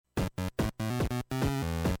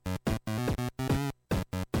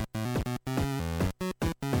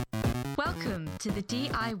to the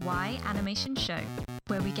DIY animation show,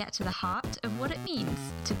 where we get to the heart of what it means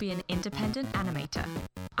to be an independent animator.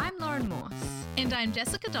 I'm Lauren Morse. And I'm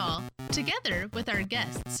Jessica Doll. Together with our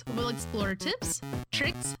guests, we'll explore tips,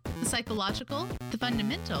 tricks, the psychological, the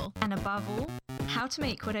fundamental, And above all, how to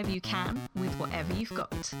make whatever you can with whatever you've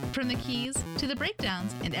got. from the keys to the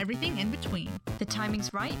breakdowns and everything in between. The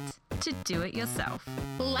timing's right to do it yourself.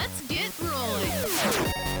 Let's get rolling!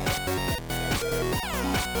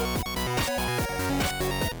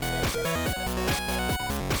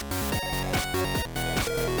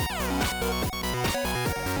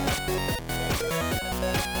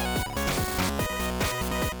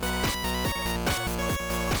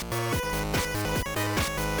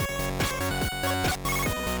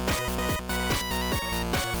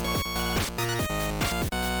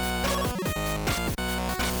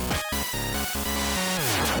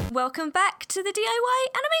 Welcome back to the DIY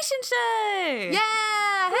animation show!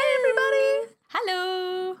 Yeah! Hey, everybody!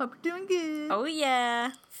 Hello! Hope you're doing good. Oh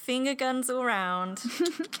yeah, finger guns all round.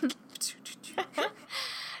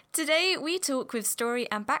 Today we talk with story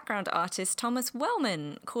and background artist Thomas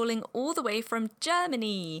Wellmann, calling all the way from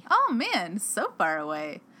Germany. Oh man, so far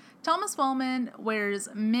away. Thomas Wellmann wears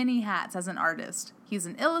many hats as an artist. He's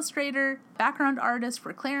an illustrator, background artist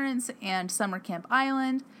for Clarence and Summer Camp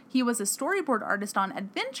Island. He was a storyboard artist on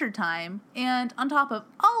Adventure Time, and on top of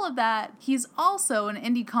all of that, he's also an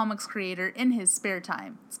indie comics creator in his spare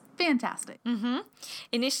time. It's fantastic.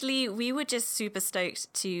 Initially, we were just super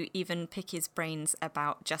stoked to even pick his brains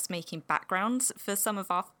about just making backgrounds for some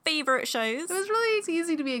of our favorite shows. It was really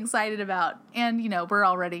easy to be excited about, and we're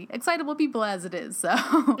already excitable people as it is, so.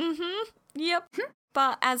 Yep.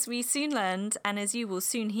 But as we soon learned, and as you will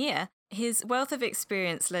soon hear, his wealth of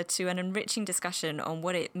experience led to an enriching discussion on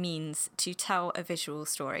what it means to tell a visual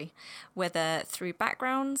story, whether through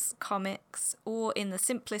backgrounds, comics, or in the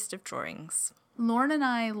simplest of drawings. Lauren and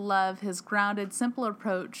I love his grounded, simple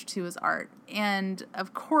approach to his art, and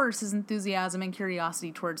of course his enthusiasm and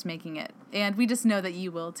curiosity towards making it. And we just know that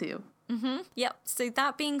you will too. Yep, so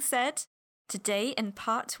that being said, today in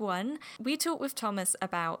part 1, we talk with Thomas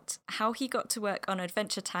about how he got to work on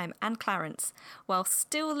Adventure Time and Clarence while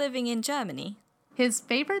still living in Germany, His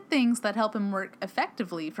favorite things that help him work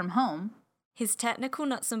effectively from home, his technical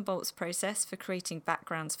nuts and bolts process for creating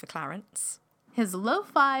backgrounds for Clarence, his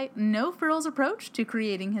lo-fi, no-frills approach to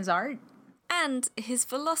creating his art. and his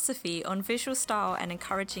philosophy on visual style and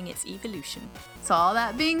encouraging its evolution. So all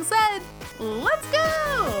that being said, let's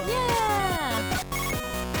go! Yeah!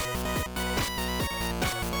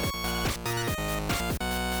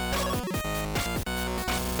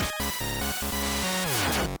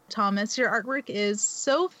 Thomas, your artwork is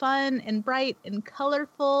so fun and bright and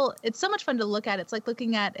colorful. It's so much fun to look at. It's like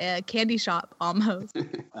looking at a candy shop almost.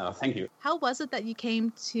 Oh, thank you. How was it that you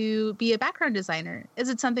came to be a background designer? Is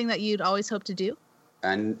it something that you'd always hoped to do?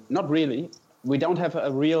 And not really. We don't have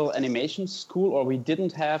a real animation school, or we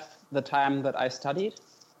didn't have the time that I studied.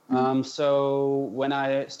 So when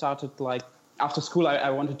I started, after school, I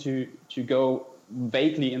wanted to go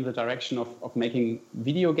vaguely in the direction of making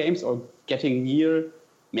video games or getting near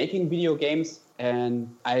making video games. And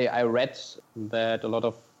I read that a lot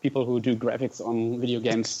of people who do graphics on video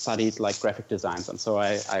games studied graphic designs. And so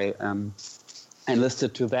I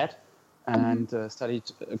enlisted to that and studied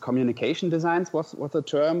communication designs was the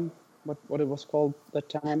term, what it was called that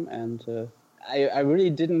time. And I really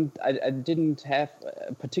didn't have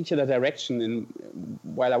a particular direction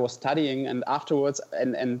while I was studying, and afterwards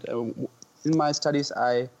and in my studies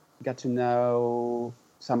I got to know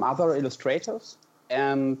some other illustrators,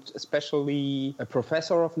 and especially a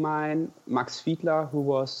professor of mine, Max Fiedler, who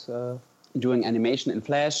was doing animation in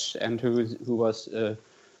Flash and who was a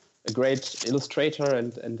great illustrator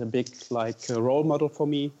and a big role model for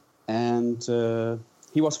me. And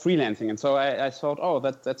he was freelancing, and so I thought, oh,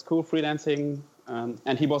 that's cool, freelancing.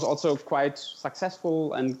 And he was also quite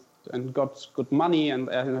successful and got good money, and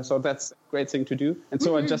I thought that's a great thing to do. And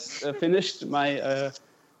so I just finished my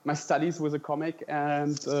studies with a comic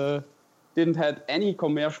and didn't have any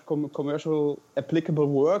commercial applicable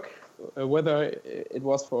work, whether it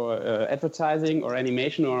was for advertising or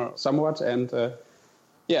animation or somewhat. And there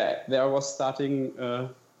I was starting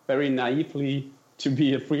very naively to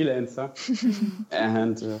be a freelancer.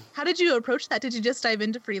 And How did you approach that? Did you just dive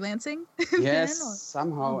into freelancing? yes,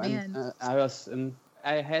 somehow. Oh, man. And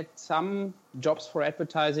I had some jobs for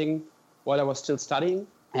advertising while I was still studying.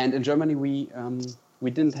 And in Germany, we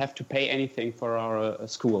didn't have to pay anything for our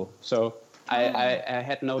school. So I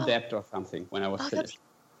had no debt or something when I was finished.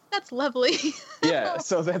 That's lovely. Yeah,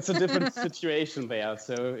 so that's a different situation there.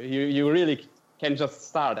 So you really can just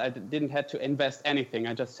start. I didn't have to invest anything.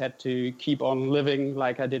 I just had to keep on living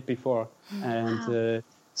like I did before. And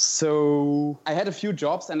so I had a few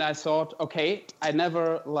jobs, and I thought, okay, I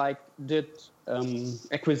never did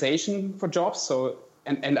acquisition for jobs. So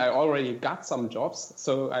and I already got some jobs.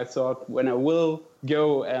 So I thought, when I will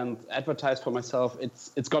go and advertise for myself,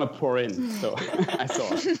 it's gonna pour in. So I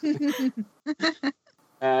thought,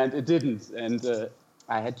 and it didn't. And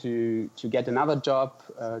I had to get another job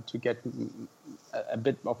to get a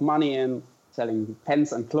bit of money in, selling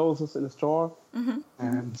pens and clothes in the store.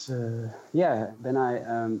 And then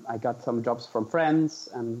I got some jobs from friends,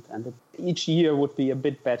 and each year would be a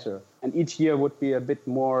bit better, and each year would be a bit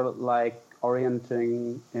more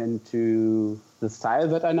orienting into the style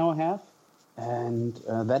that I now have, and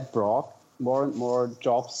that brought more and more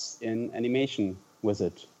jobs in animation with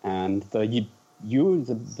it. And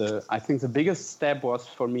I think the biggest step was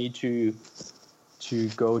for me to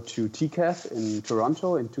go to TCAF in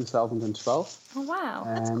Toronto in 2012. Oh, wow.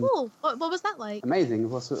 That's cool. What was that like? Amazing. It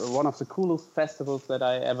was one of the coolest festivals that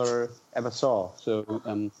I ever saw. So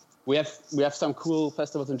we have some cool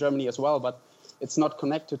festivals in Germany as well, but it's not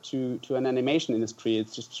connected to an animation industry.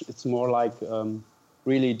 It's more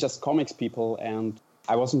really just comics people, and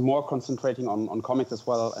I wasn't more concentrating on comics as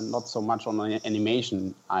well, and not so much on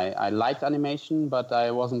animation. I liked animation, but I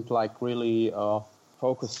wasn't really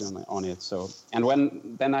focusing on it. So, and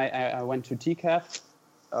then I went to TCAF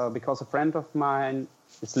because a friend of mine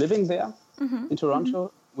is living there in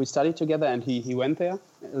Toronto. We studied together, and he went there,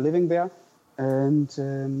 living there,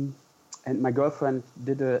 and my girlfriend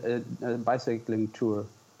did a bicycling tour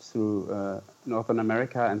through Northern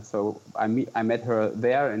America, and so I met her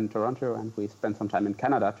there in Toronto, and we spent some time in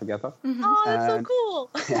Canada together. Oh, that's so cool!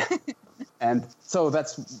 Yeah. And so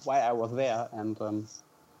that's why I was there. And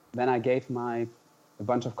then I gave a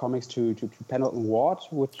bunch of comics to Pendleton Ward,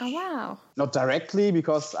 which not directly,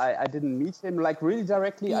 because I didn't meet him really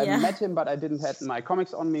directly. Yeah. I met him, but I didn't have my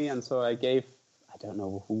comics on me, and so I don't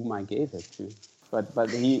know whom I gave it to. But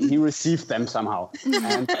he received them somehow,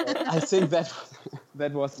 and I think that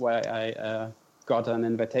was why I got an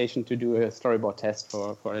invitation to do a storyboard test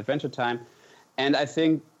for Adventure Time, and I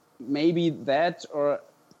think maybe that, or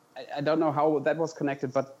I don't know how that was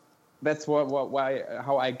connected, but that's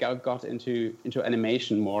how I got into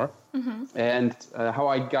animation more, and how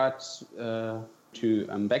I got to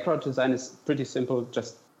background design is pretty simple.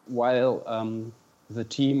 Just while the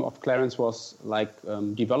team of Clarence was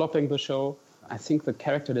developing the show, I think the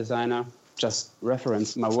character designer just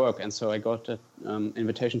referenced my work, and so I got an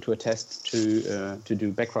invitation to a test to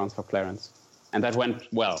do backgrounds for Clarence, and that went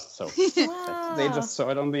well. So they just saw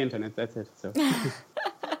it on the internet. That's it. So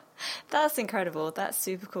that's incredible. That's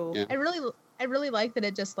super cool. Yeah. I really like that.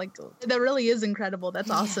 It just that really is incredible.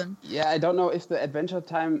 That's awesome. Yeah, I don't know if the Adventure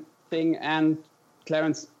Time thing and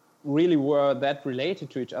Clarence really were that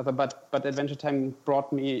related to each other, but Adventure Time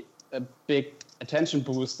brought me a big attention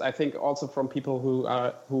boost, I think, also from people who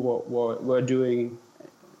were doing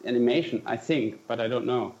animation, I think, but I don't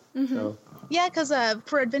know. So. Yeah, because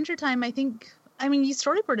for Adventure Time, you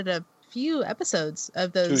storyboarded a few episodes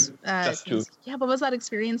of those. Just two. Yeah, but was that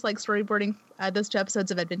experience like storyboarding those 2 episodes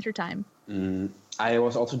of Adventure Time? I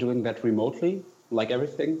was also doing that remotely, like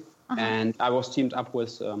everything. And I was teamed up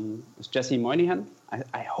with Jesse Moynihan.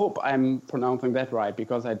 I hope I'm pronouncing that right,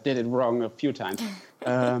 because I did it wrong a few times.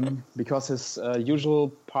 Because his usual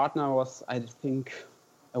partner was, I think,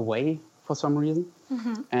 away for some reason.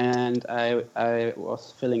 And I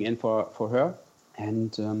was filling in for her.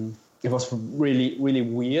 And it was really, really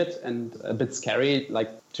weird and a bit scary,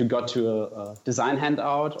 to go to a design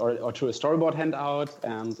handout or to a storyboard handout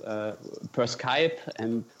and per Skype,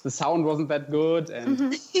 and the sound wasn't that good,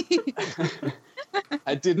 and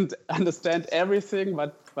I didn't understand everything,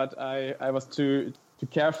 but I was too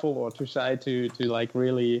careful or too shy to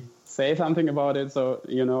really say something about it. So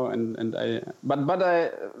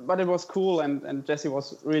but it was cool, and Jesse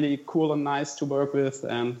was really cool and nice to work with,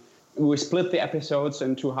 and we split the episodes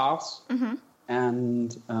in 2 halves,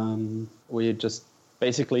 and we just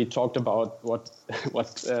basically talked about what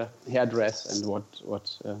hairdress and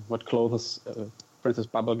what clothes Princess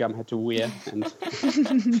Bubblegum had to wear, and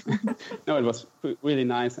no, it was really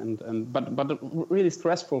nice, but really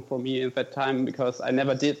stressful for me at that time, because I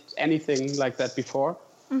never did anything like that before,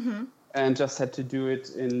 and just had to do it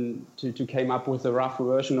to came up with a rough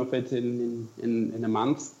version of it in a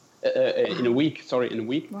month. In a week.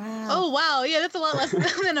 Wow. Oh, wow. Yeah, that's a lot less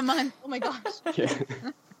than a month. Oh, my gosh. Yeah.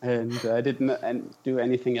 And I didn't do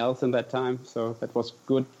anything else in that time. So that was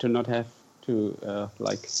good to not have to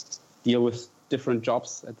deal with different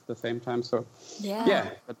jobs at the same time. So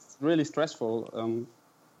yeah, it's really stressful.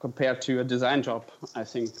 compared to a design job, I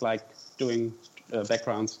think, like doing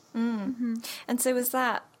backgrounds. Mm-hmm. And so was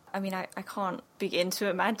that, I mean, I can't begin to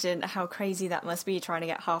imagine how crazy that must be trying to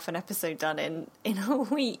get half an episode done in a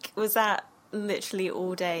week. Was that literally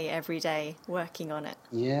all day, every day, working on it?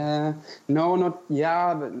 Yeah.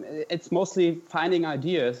 It's mostly finding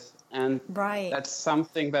ideas. And that's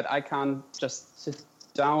something that I can't just sit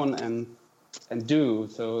down and do.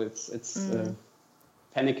 So it's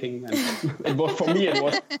panicking. And for me, it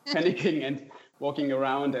was panicking and walking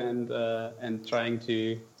around and trying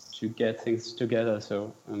to get things together.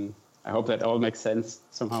 So I hope that all makes sense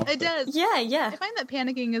somehow. It does. Yeah. I find that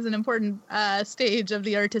panicking is an important stage of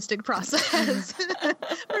the artistic process,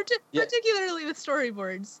 particularly with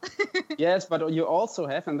storyboards. Yes, but you also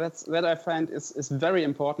have, and that I find is very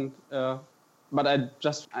important. But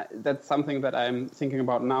that's something that I'm thinking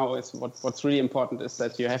about now. Is what's really important is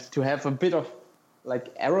that you have to have a bit of like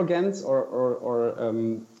arrogance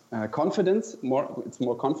or confidence. It's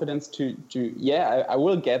more confidence to I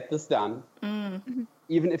will get this done. Mm.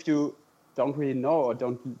 Even if you don't really know or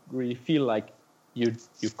don't really feel like you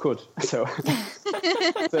could. So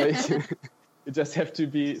you just have to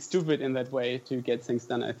be stupid in that way to get things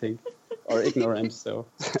done, I think, or ignorant. So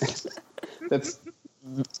that's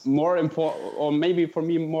more important, or maybe for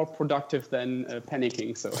me more productive than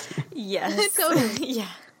panicking. So yes, yeah.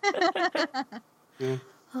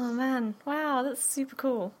 Oh man, wow, that's super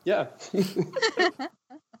cool. Yeah.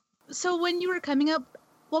 So when you were coming up,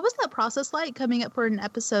 what was that process like coming up for an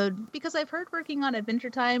episode? Because I've heard working on Adventure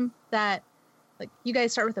Time that like you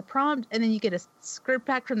guys start with a prompt and then you get a script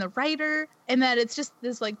back from the writer and that it's just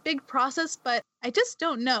this like big process, but I just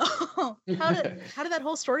don't know. How did that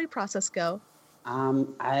whole story process go?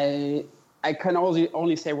 I can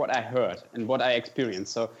only say what I heard and what I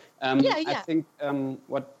experienced. So I think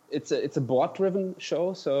it's a board-driven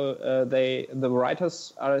show. So the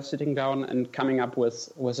writers are sitting down and coming up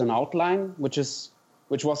with an outline, which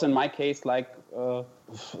was in my case like 2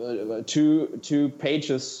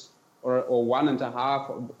 pages or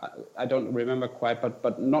 1.5. I don't remember quite,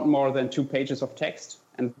 but not more than 2 pages of text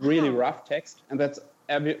and really rough text, and that's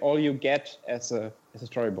all you get as a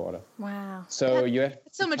storyboarder. Wow! So you have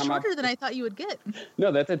it's so much shorter than I thought you would get.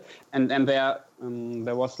 No, that's it. And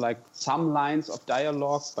there was like some lines of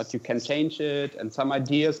dialogue, but you can change it, and some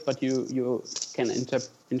ideas, but you can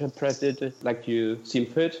interpret it like you seem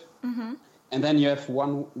fit. Mm-hmm. And then you have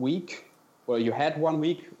 1 week. Well, you had 1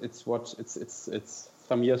 week. It's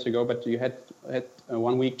some years ago, but you had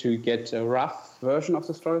 1 week to get a rough version of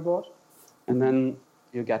the storyboard, and then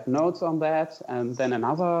you get notes on that, and then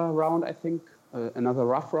another round, I think, another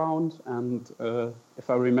rough round, and if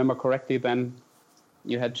I remember correctly, then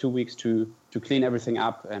you had 2 weeks to clean everything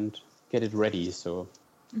up and get it ready. So,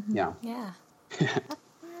 yeah.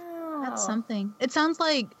 That's something. It sounds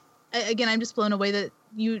like, again, I'm just blown away that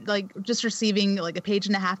you like just receiving like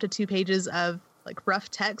 1.5 to 2 pages of like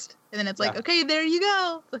rough text, and then it's like, okay, there you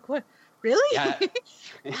go. Like, what? Really? Yeah.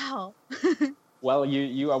 Wow. Well,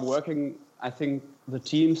 you are working. I think the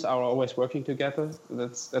teams are always working together.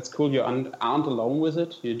 That's cool. You aren't alone with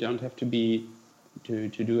it. You don't have to do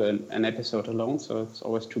an episode alone. So it's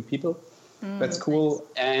always 2 people. That's cool.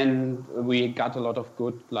 Nice. And we got a lot of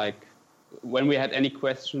good, like, when we had any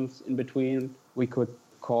questions in between, we could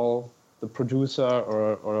call the producer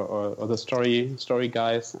or the story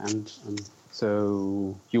guys, and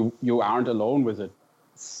so you aren't alone with it.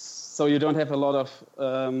 So you don't have a lot of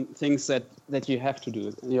things that you have to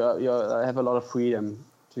do. You have a lot of freedom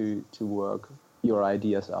to work your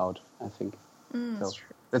ideas out, I think. So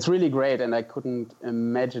that's really great, and I couldn't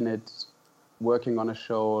imagine it working on a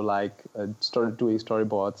show like doing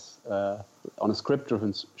storyboards on a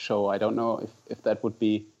script-driven show. I don't know if that would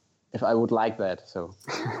be, if I would like that. So.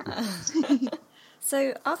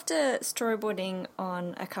 So after storyboarding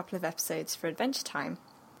on a couple of episodes for Adventure Time,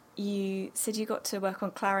 you said you got to work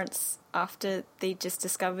on Clarence after they just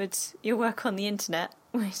discovered your work on the internet,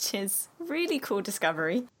 which is a really cool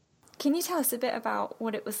discovery. Can you tell us a bit about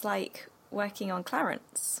what it was like working on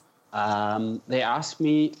Clarence? They asked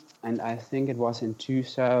me, and I think it was in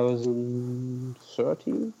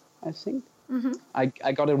 2013, I think. Mm-hmm.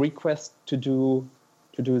 I got a request to do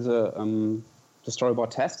the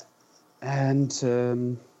storyboard test. And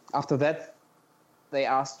after that, they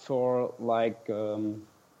asked for like,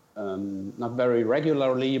 not very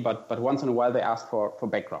regularly, but once in a while they asked for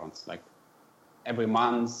backgrounds, like every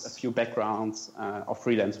month, a few backgrounds of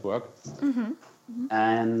freelance work. Mm-hmm. Mm-hmm.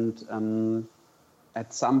 And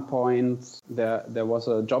at some point there was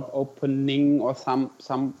a job opening or some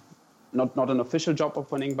not an official job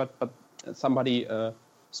opening, but somebody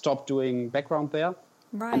stopped doing background there.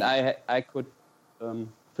 Right. And I could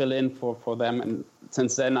fill fill in for them. And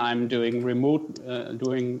since then, I'm doing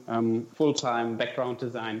full-time background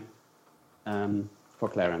design for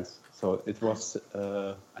Clarence. So it was,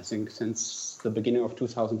 I think, since the beginning of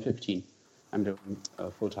 2015, I'm doing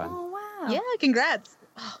full-time. Oh, wow. Yeah, congrats.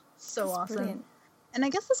 Oh, so That's awesome. brilliant. And I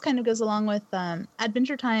guess this kind of goes along with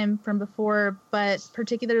Adventure Time from before, but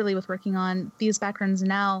particularly with working on these backgrounds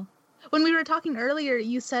now. When we were talking earlier,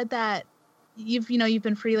 you said that you've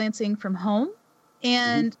been freelancing from home.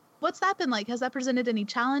 And what's that been like? Has that presented any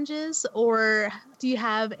challenges, or do you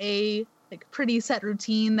have a pretty set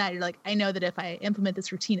routine that you're like, I know that if I implement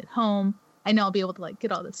this routine at home, I know I'll be able to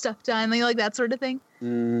get all this stuff done, like that sort of thing?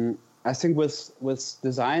 I think with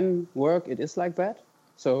design work, it is like that.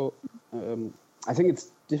 So I think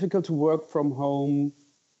it's difficult to work from home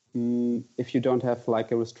if you don't have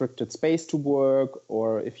a restricted space to work,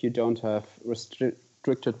 or if you don't have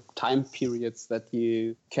restricted time periods that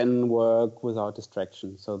you can work without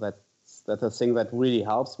distraction. So that's a thing that really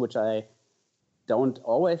helps, which I don't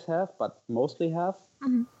always have, but mostly have.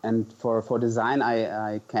 And for design,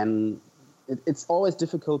 I can. It's always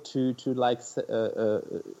difficult to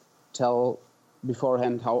tell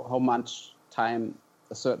beforehand how much time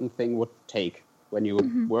a certain thing would take when you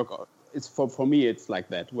work on. It's for me, it's like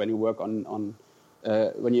that when you work on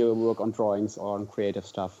drawings or on creative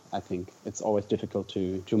stuff. I think it's always difficult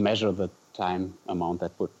to measure the time amount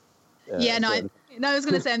that would. I was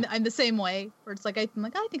going to say I'm the same way, where it's I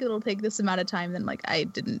think it'll take this amount of time. Then I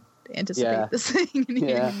didn't anticipate this thing.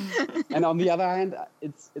 Yeah. And on the other hand,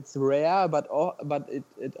 it's rare, but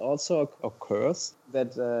it also occurs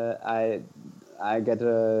that I get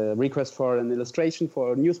a request for an illustration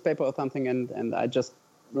for a newspaper or something, and I just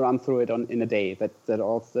run through it in a day. That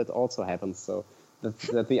also happens. So that's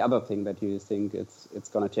the other thing that you think it's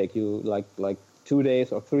gonna take you like 2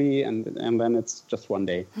 days or 3, and then it's just one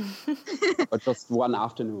day or just one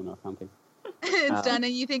afternoon or something. It's done,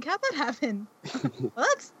 and you think, how'd that happen? Well,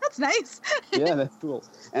 that's nice. Yeah, that's cool.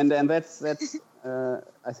 And that's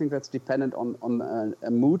I think that's dependent on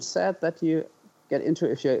a mood set that you get into.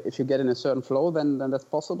 If you get in a certain flow, then that's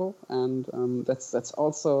possible. And that's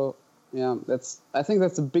also I think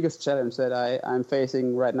that's the biggest challenge that I'm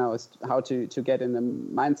facing right now, is how to get in a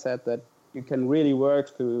mindset that you can really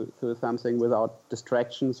work through something without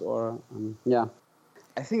distractions or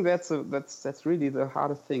I think that's really the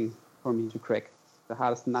hardest thing for me to crack, the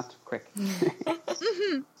hardest nut to crack.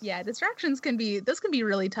 Yeah, distractions can be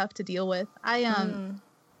really tough to deal with. I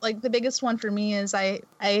the biggest one for me is I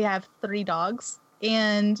have 3 dogs,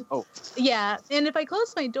 and and if I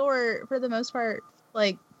close my door, for the most part,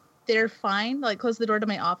 they're fine. Close the door to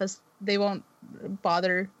my office, they won't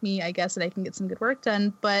bother me, I guess, and I can get some good work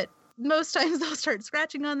done. But most times they'll start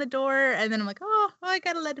scratching on the door, and then I'm like, oh, I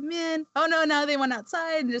gotta let them in. Oh no, now they went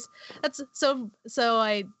outside, and that's so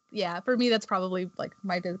for me, that's probably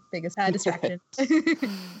my biggest distraction.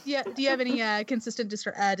 Yeah. Do you have any consistent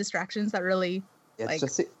distractions that really? Yeah,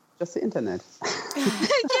 just the internet.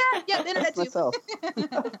 yeah, the internet too. Myself.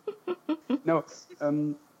 No,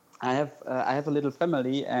 I have a little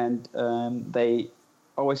family, and they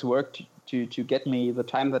always work to get me the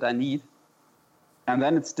time that I need. And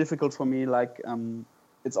then it's difficult for me,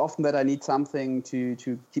 it's often that I need something to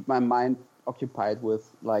keep my mind occupied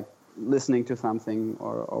with, listening to something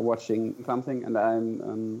or watching something. And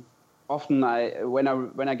I'm often when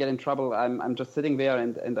I get in trouble, I'm just sitting there,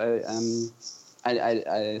 and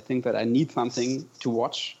I think that I need something to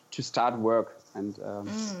watch to start work. And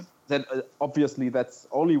that obviously that's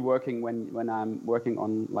only working when I'm working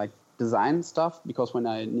on design stuff, because when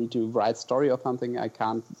I need to write story or something, I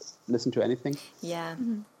can't listen to anything. Yeah.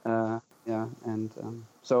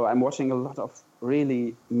 So I'm watching a lot of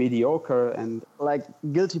really mediocre and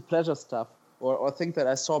guilty pleasure stuff, or things that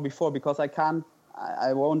I saw before, because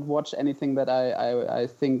I won't watch anything that I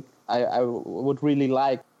think I would really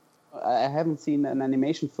like. I haven't seen an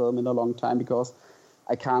animation film in a long time, because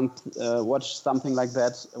I can't watch something like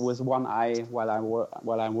that with one eye while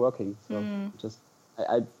I'm working. So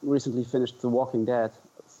I recently finished The Walking Dead,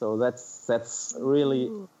 so that's really.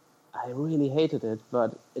 Ooh. I really hated it,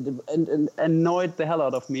 but it annoyed the hell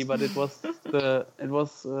out of me. But it was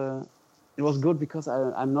good because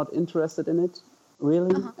I'm not interested in it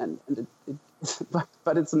really, and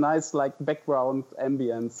but it's a nice background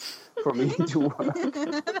ambience for me to work.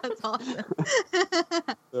 That's awesome.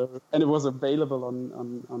 And it was available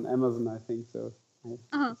on Amazon, I think so.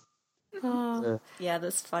 Yeah,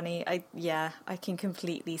 that's funny. I can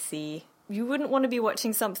completely see. You wouldn't want to be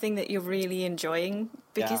watching something that you're really enjoying,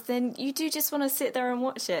 because then you do just want to sit there and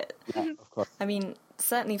watch it. Yeah, of course. I mean,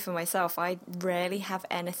 certainly for myself, I rarely have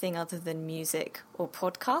anything other than music or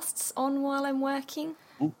podcasts on while I'm working.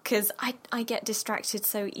 Because I get distracted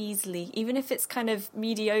so easily. Even if it's kind of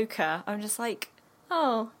mediocre, I'm just like,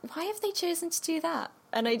 oh, why have they chosen to do that?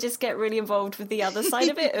 And I just get really involved with the other side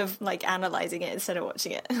of it, of like analysing it instead of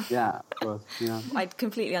watching it. Yeah, of course, yeah. I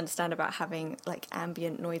completely understand about having like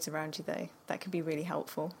ambient noise around you, though. That can be really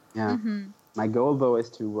helpful. Yeah. My goal, though, is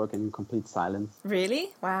to work in complete silence. Really?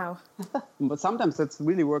 Wow. But sometimes that's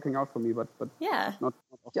really working out for me, but yeah. Not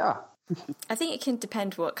yeah. I think it can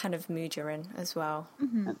depend what kind of mood you're in as well.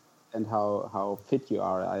 And how fit you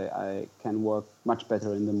are. I can work much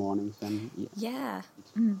better in the mornings than... Yeah.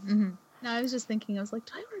 No, I was just thinking, I was like,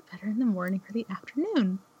 do I work better in the morning or the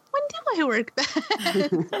afternoon? When do I work best?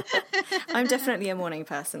 I'm definitely a morning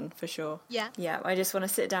person, for sure. Yeah? Yeah, I just want to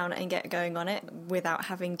sit down and get going on it without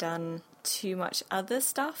having done too much other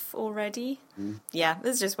stuff already. Yeah,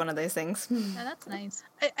 it's just one of those things. Yeah, that's nice.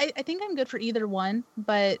 I think I'm good for either one,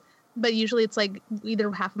 but usually it's like either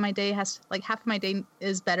half of my day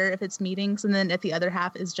is better if it's meetings, and then if the other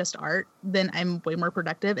half is just art, then I'm way more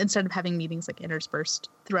productive instead of having meetings like interspersed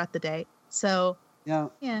throughout the day. So yeah,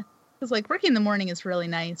 because like working in the morning is really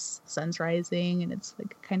nice. Sun's rising and it's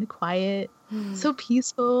like kind of quiet, so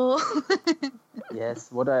peaceful. Yes,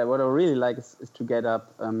 what I really like is to get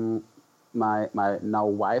up. My now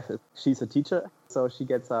wife, she's a teacher, so she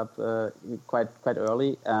gets up quite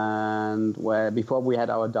early. And where before we had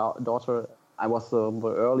our daughter, I was the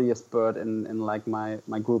earliest bird in like my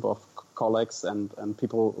group of colleagues and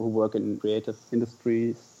people who work in creative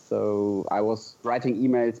industries. So I was writing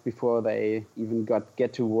emails before they even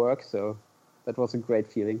get to work. So that was a great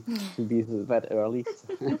feeling to be that early.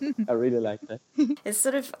 I really like that. It's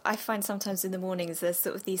sort of, I find sometimes in the mornings there's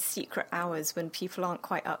sort of these secret hours when people aren't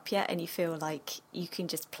quite up yet and you feel like you can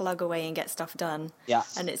just plug away and get stuff done. Yeah.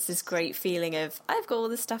 And it's this great feeling of, I've got all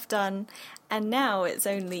this stuff done and now it's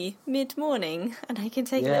only mid-morning and I can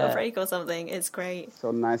take a little break or something. It's great.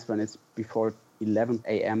 So nice when it's before 11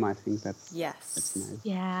 a.m. I think that's nice.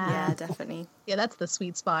 Yeah, definitely. Yeah, that's the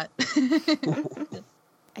sweet spot.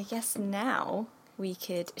 I guess now we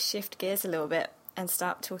could shift gears a little bit and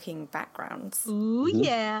start talking backgrounds. Ooh,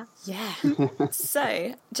 yeah. Yeah.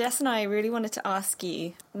 So, Jess and I really wanted to ask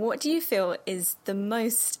you, what do you feel is the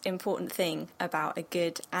most important thing about a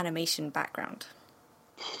good animation background?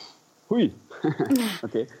 Hui.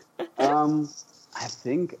 Okay. I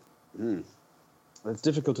think it's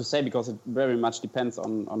difficult to say because it very much depends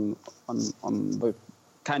on the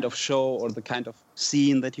kind of show or the kind of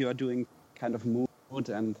scene that you are doing, kind of mood.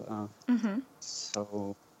 And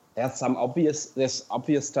so there's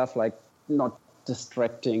obvious stuff like not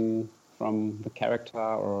distracting from the character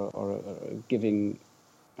or giving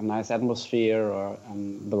a nice atmosphere or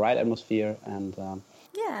the right atmosphere. And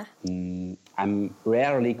I'm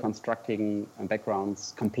rarely constructing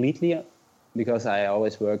backgrounds completely because I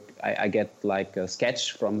always I get like a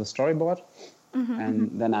sketch from the storyboard and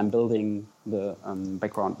then I'm building the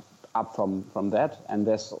background up from that. And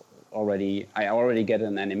I already get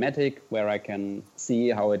an animatic where I can see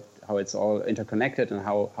how it's all interconnected and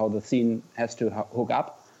how the scene has to hook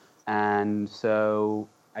up, and so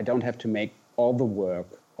I don't have to make all the work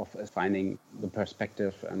of finding the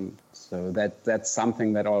perspective, and so that's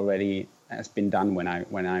something that already has been done when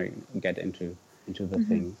I get into the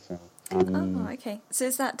thing. So. Okay. So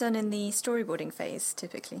is that done in the storyboarding phase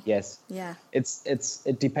typically? Yes. Yeah.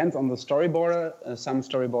 It depends on the storyboarder. Some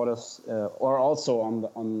storyboarders, or also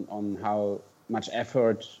on how much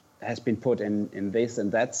effort has been put in this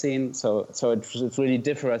and that scene. So it really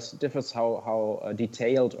differs how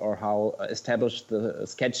detailed or how established the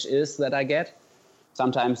sketch is that I get.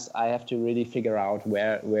 Sometimes I have to really figure out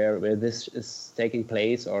where this is taking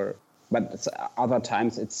place, but other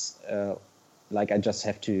times it's. Like I just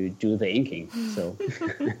have to do the inking. So.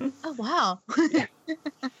 Oh wow.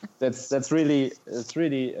 That's really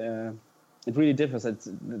it really differs.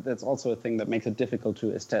 That's also a thing that makes it difficult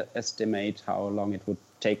to estimate how long it would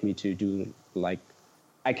take me to do. Like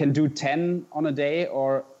I can do 10 on a day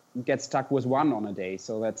or get stuck with 1 on a day.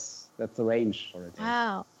 So that's the range for it.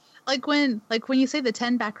 Wow. Like when you say the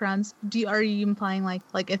 10 backgrounds, are you implying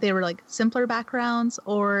like if they were like simpler backgrounds,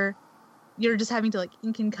 or you're just having to like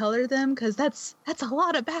ink and color them? Because that's a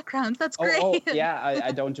lot of backgrounds. That's great. Oh yeah,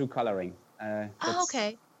 I don't do coloring.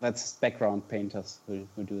 Okay. That's background painters who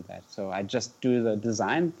do that. So I just do the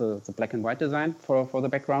design, the black and white design for the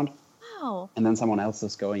background. Wow. And then someone else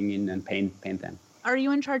is going in and paint them. Are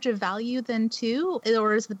you in charge of value then too,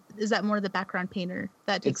 or is that more the background painter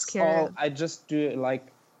that takes care of? I just do like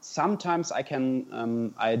sometimes I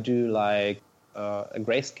can I do like a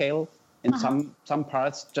grayscale in some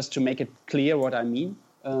parts just to make it clear what I mean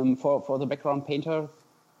for the background painter.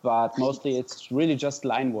 But mostly it's really just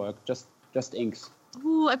line work, just inks.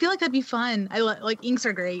 Ooh, I feel like that'd be fun. I like inks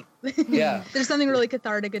are great. Yeah. There's something really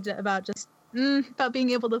cathartic about just about being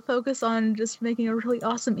able to focus on just making a really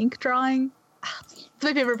awesome ink drawing. It's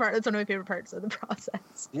my favorite part. That's one of my favorite parts of the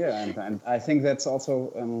process. Yeah, and I think that's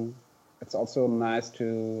also it's also nice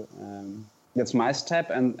to. That's my step,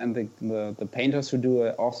 and the painters who do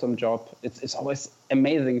an awesome job. It's always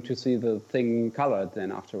amazing to see the thing colored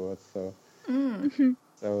then afterwards. So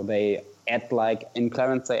so they add in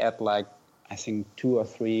Clarence they add I think 2 or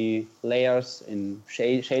 3 layers in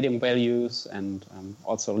shading values and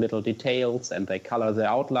also little details, and they color the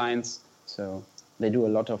outlines. So they do a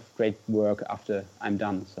lot of great work after I'm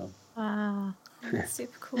done. So That's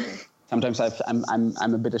super cool. sometimes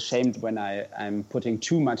I'm a bit ashamed when I'm putting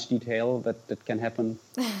too much detail that can happen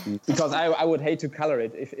because I would hate to color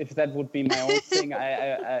it. If that would be my own thing,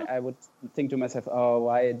 I would think to myself, oh,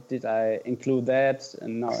 why did I include that?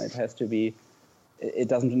 And no, it has to be. It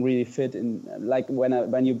doesn't really fit in, like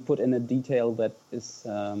when you put in a detail that is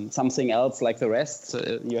something else like the rest.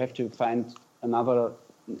 So you have to find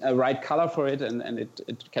a right color for it, and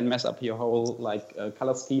it can mess up your whole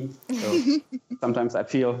color scheme. So sometimes I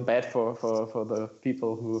feel bad for the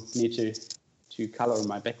people who need to color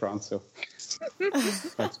my background. So,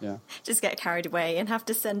 but yeah, just get carried away and have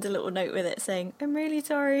to send a little note with it saying, "I'm really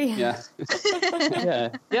sorry." Yeah,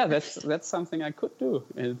 yeah. That's something I could do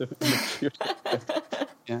in the future.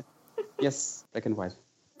 Yeah, yes, black and white.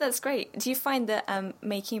 That's great. Do you find that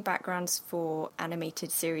making backgrounds for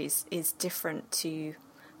animated series is different to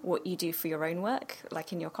what you do for your own work,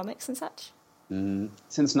 like in your comics and such?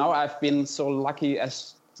 Since now I've been so lucky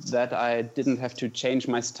as that I didn't have to change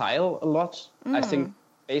my style a lot. I think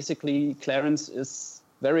basically Clarence is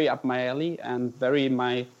very up my alley and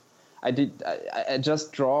I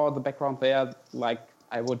just draw the background there like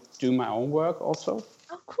I would do my own work also.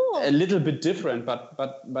 Oh, cool. A little bit different, but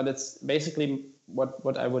it's basically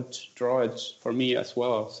what I would draw it for me as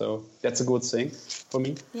well. So that's a good thing for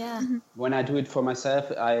me. Yeah. When I do it for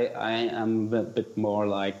myself, I am a bit more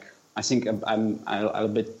I think I'll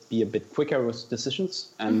be a bit quicker with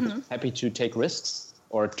decisions and happy to take risks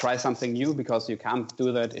or try something new, because you can't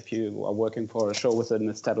do that if you are working for a show with an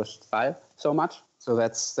established style so much. So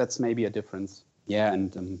that's maybe a difference. Yeah,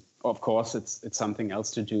 and of course it's something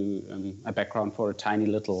else to do a background for a tiny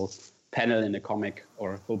little panel in a comic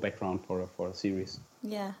or a full background for a series.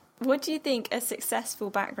 Yeah. What do you think a successful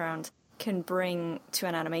background can bring to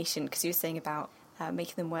an animation? Because you were saying about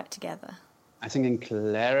making them work together. I think in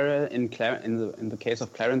the case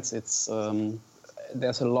of Clarence, it's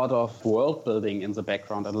there's a lot of world building in the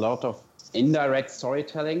background, a lot of indirect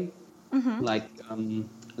storytelling, like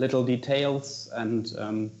little details,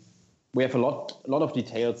 and we have a lot of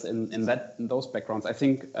details in those backgrounds. I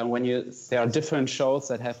think there are different shows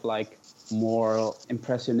that have more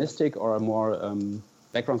impressionistic or more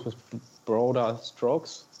backgrounds with broader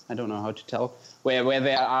strokes. I don't know how to tell, where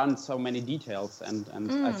there aren't so many details, and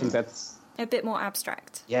I think that's a bit more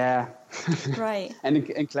abstract. Yeah. Right. And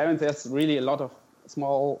in Clarence, there's really a lot of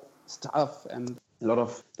small stuff and a lot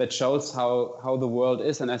of that shows how the world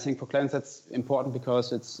is. And I think for Clarence that's important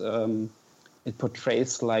because it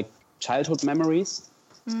portrays childhood memories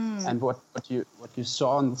and what you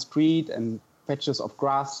saw on the street and patches of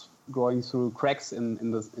grass growing through cracks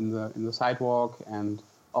in the sidewalk and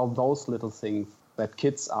all those little things that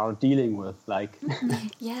kids are dealing with,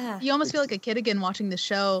 Yeah. You almost feel like a kid again watching the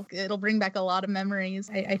show. It'll bring back a lot of memories,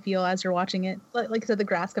 I feel, as you're watching it. Like I said, the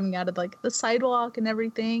grass coming out of the sidewalk and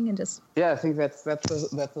everything, and just... Yeah, I think that's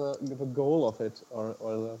the goal of it,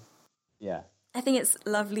 or yeah. I think it's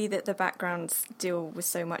lovely that the backgrounds deal with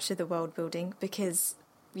so much of the world building, because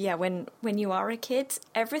when you are a kid,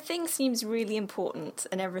 everything seems really important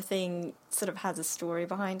and everything sort of has a story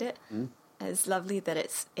behind it. It's lovely that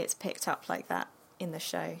it's picked up like that in the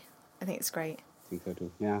show. I think it's great. I think so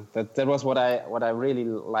too. Yeah, that was what I really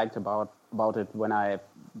liked about it when I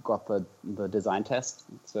got the design test.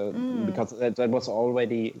 So because that was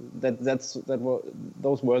already those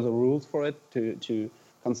were the rules for it to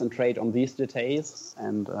concentrate on these details,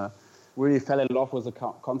 and really fell in love with the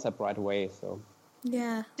concept right away. So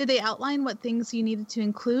yeah. Did they outline what things you needed to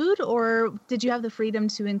include, or did you have the freedom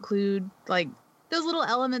to include those little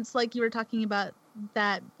elements like you were talking about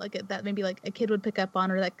that maybe a kid would pick up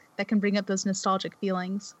on, or that can bring up those nostalgic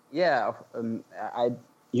feelings? Yeah,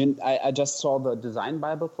 I just saw the design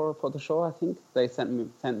Bible for the show. I think they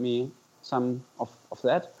sent me some of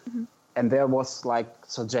that, and there was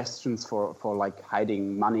suggestions for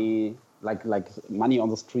hiding money like money on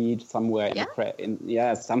the street somewhere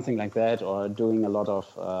something like that, or doing a lot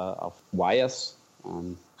of wires.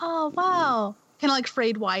 Oh wow! Kind of like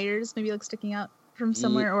frayed wires, maybe like sticking out from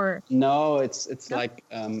somewhere, or no, it's like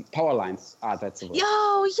power lines. That's the word.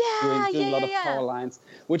 Doing a lot of power lines,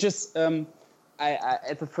 which is I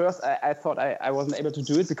at the first I thought I wasn't able to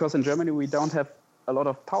do it because in Germany we don't have a lot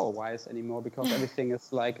of power wires anymore because everything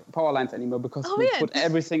is like power lines anymore because we put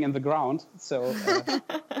everything in the ground. So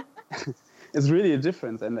it's really a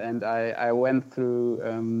difference. And I went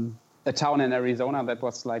through a town in Arizona that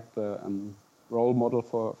was like the role model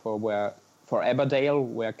for Aberdale,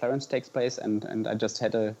 where Clarence takes place, and I just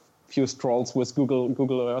had a few strolls with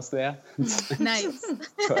Google Earth there. Nice.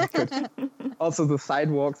 So I could, also the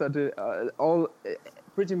sidewalks are all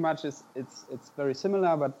pretty much it's very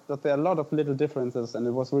similar, but there are a lot of little differences, and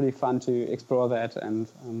it was really fun to explore that.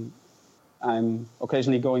 And I'm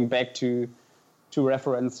occasionally going back to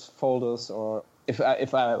reference folders, or if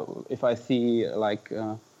I see like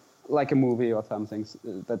a movie or something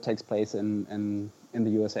that takes place in the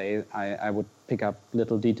USA, I would pick up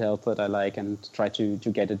little details that I like and try to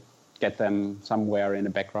get them somewhere in the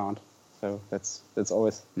background. So that's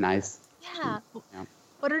always nice. Yeah.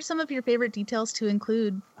 What are some of your favorite details to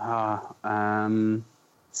include?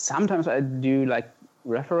 Sometimes I do like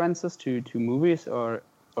references to movies or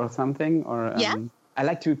something, or I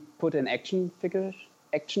like to put in action figurines.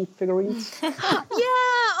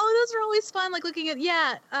 Those are always fun. Like looking at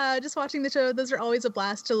just watching the show. Those are always a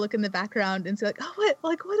blast to look in the background and see like, oh,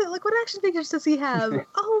 what action figures does he have?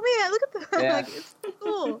 Oh man, look at that! Yeah. Like it's so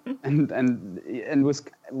cool. And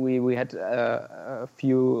we had a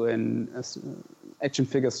few action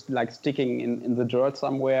figures like sticking in the dirt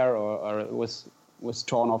somewhere, or was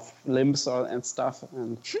torn off limbs and stuff,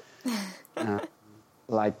 and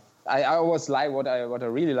like I always like what I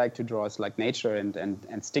really like to draw is like nature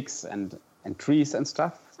and sticks and trees and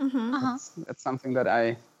stuff. Mm-hmm. That's something that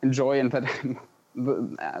I enjoy, and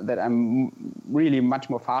that I'm really much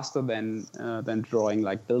more faster than drawing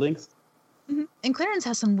like buildings. Mm-hmm. And Clarence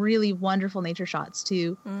has some really wonderful nature shots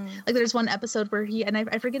too. Like there's one episode where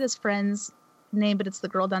I forget his friend's name, but it's the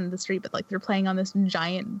girl down the street, but like they're playing on this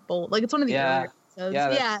giant boat. Like it's one of the earlier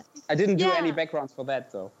episodes. I didn't do any backgrounds for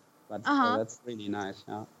that though, but that's really nice.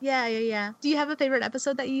 Yeah. Do you have a favorite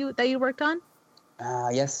episode that you worked on?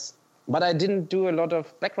 Yes, but I didn't do a lot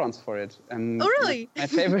of backgrounds for it. Oh really? My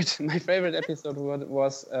favorite episode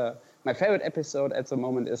was my favorite episode at the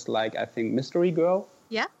moment is like I think Mystery Girl.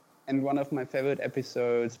 Yeah. And one of my favorite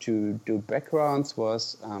episodes to do backgrounds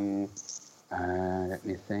was let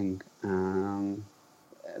me think.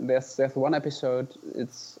 There's one episode.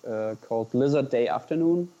 It's called Lizard Day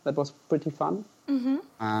Afternoon. That was pretty fun.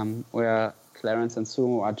 Mm-hmm. Where Clarence and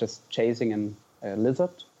Sumo are just chasing a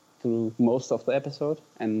lizard through most of the episode,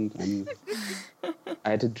 and I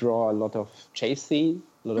had to draw a lot of chase scene,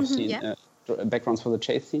 backgrounds for the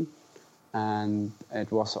chase scene, and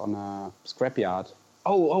it was on a scrapyard.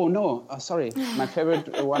 Oh no! Sorry. My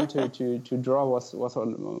favorite one to draw was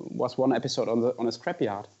one episode on a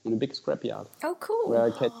scrapyard, on a big scrapyard. Oh, cool!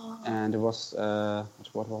 Where and it was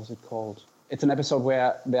what was it called? It's an episode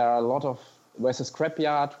where there are where's a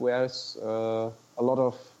scrapyard, where's a lot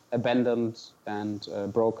of abandoned and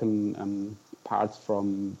broken parts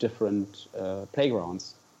from different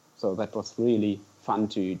playgrounds. So that was really fun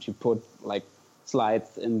to put like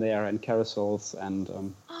slides in there and carousels and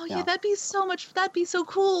that'd be so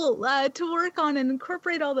cool to work on and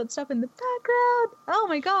incorporate all that stuff in the background. Oh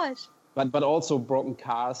my gosh. But also broken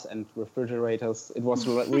cars and refrigerators. It was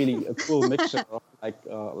really a cool mixture of like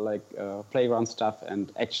playground stuff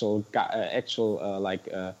and actual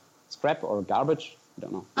scrap or garbage. I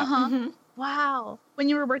don't know. Mm-hmm. Wow. When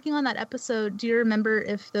you were working on that episode, do you remember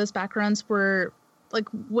if those backgrounds were like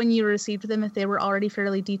when you received them, if they were already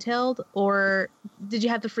fairly detailed, or did you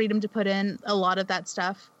have the freedom to put in a lot of that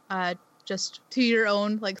stuff just to your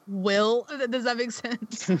own like will? Does that make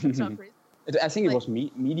sense? I think it was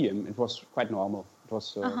medium. It was quite normal. It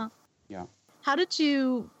was How did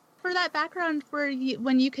you, for that background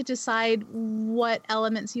when you could decide what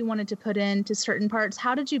elements you wanted to put into certain parts,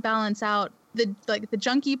 how did you balance out the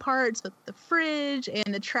junky parts with the fridge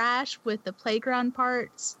and the trash with the playground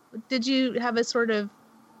parts? Did you have a sort of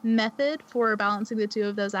method for balancing the two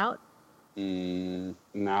of those out? No.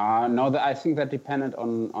 I think that depended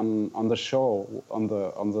on the show, on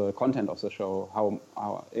the content of the show.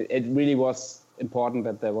 How it really was important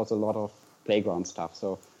that there was a lot of playground stuff.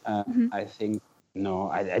 So I think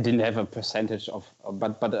I didn't have a percentage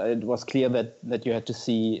but it was clear that you had to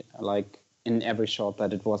see like in every shot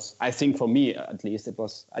that it was. I think for me at least it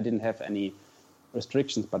was. I didn't have any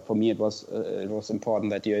restrictions. But for me, it was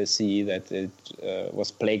important that you see that it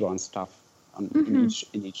was playground stuff in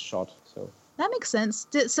each shot. So that makes sense.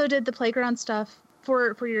 Did the playground stuff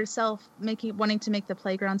for yourself wanting to make the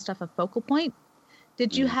playground stuff a focal point?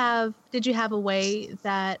 Did you have a way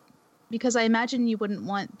that, because I imagine you wouldn't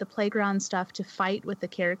want the playground stuff to fight with the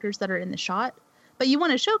characters that are in the shot, but you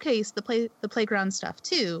want to showcase the playground stuff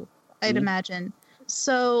too, I'd imagine.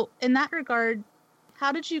 So in that regard,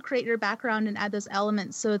 how did you create your background and add those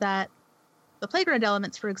elements so that the playground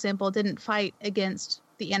elements, for example, didn't fight against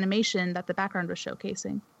the animation that the background was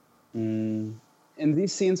showcasing? In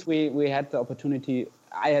these scenes, I had the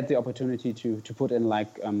opportunity to put in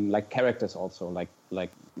like characters also,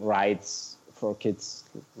 like rides for kids,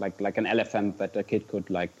 like an elephant that a kid could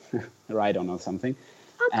like ride on or something.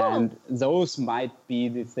 Oh, cool. And those might be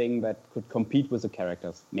the thing that could compete with the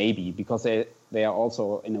characters, maybe, because they are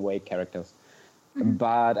also in a way characters.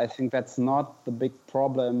 But I think that's not the big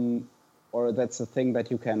problem, or that's the thing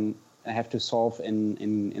that you can have to solve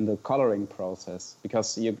in the coloring process.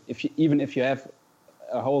 Because even if you have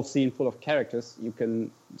a whole scene full of characters, you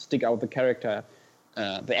can stick out the character,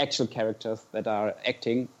 the actual characters that are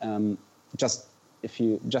acting, just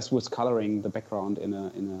with coloring the background in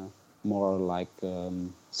a more like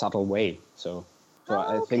subtle way. So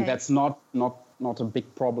I think that's not a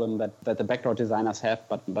big problem that the background designers have,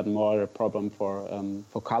 but more a problem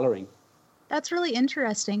for coloring. That's really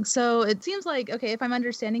interesting. So it seems like, okay, if I'm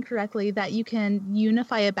understanding correctly, that you can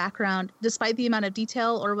unify a background despite the amount of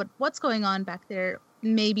detail or what's going on back there,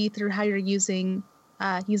 maybe through how you're using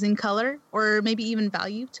color or maybe even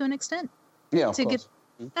value to an extent. Yeah, of course.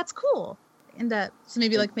 That's cool. And so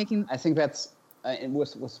maybe like making. I think that's it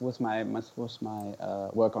was my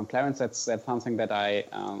work on Clarence. That's something that I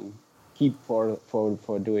keep for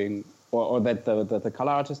doing. Or that the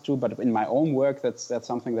color artists do, but in my own work, that's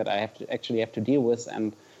something that I have to deal with,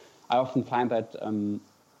 and I often find that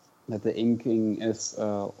the inking is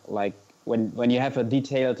like when you have a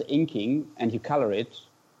detailed inking and you color it,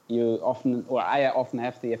 I often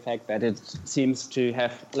have the effect that it seems to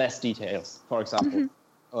have less details, for example,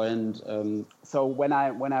 and so when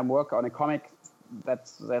I work on a comic,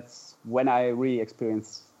 that's when I really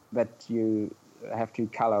experience that you have to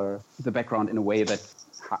color the background in a way that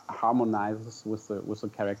harmonizes with the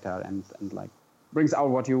character and like brings out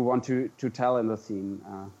what you want to tell in the scene.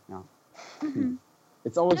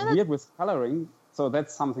 It's always weird with coloring, so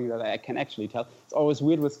that's something that I can actually tell. It's always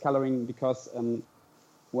weird with coloring because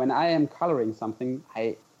when I am coloring something,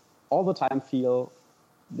 I all the time feel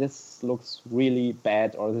this looks really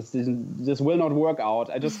bad, or this will not work out.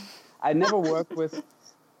 I never work with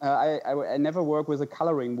I never work with a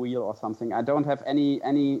coloring wheel or something. I don't have any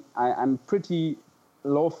I'm pretty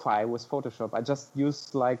lo-fi with Photoshop. I just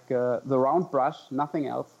use like the round brush, nothing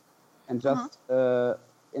else, and just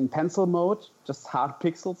in pencil mode, just hard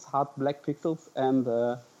black pixels, and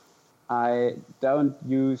I don't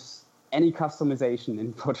use any customization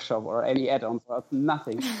in Photoshop or any add-ons or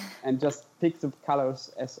nothing, and just pick the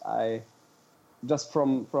colors as I just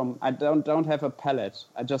from I don't have a palette.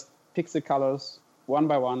 I just pick the colors one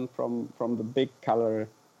by one from the big color,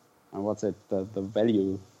 the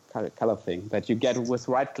value color thing that you get with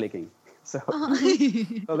right clicking. So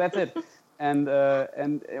so that's it. And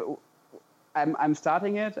I'm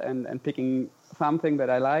starting it and picking something that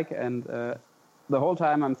I like, and the whole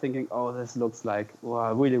time I'm thinking, oh, this looks like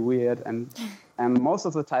really weird, and most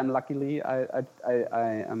of the time, luckily, I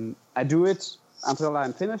do it until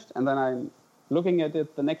I'm finished, and then I'm looking at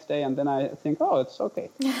it the next day, and then I think, oh, it's okay.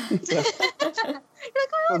 You're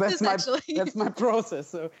like, so that's my process.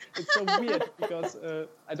 So it's so weird because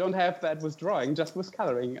I don't have that with drawing, just with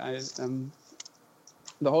coloring.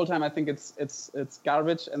 The whole time I think it's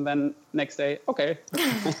garbage, and then next day, okay.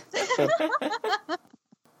 So,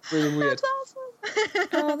 really weird. That's awesome.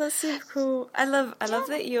 Oh, that's super cool. I love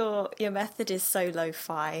that your method is so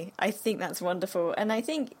lo-fi. I think that's wonderful, and I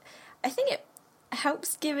think it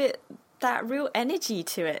helps give it that real energy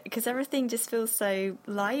to it because everything just feels so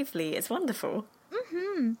lively. It's wonderful.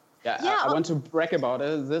 Mm-hmm. Yeah. I want to brag about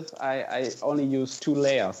it. This I only use 2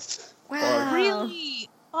 layers. Wow. Really?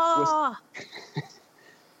 Oh.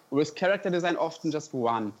 With character design, often just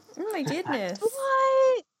 1. Oh my goodness.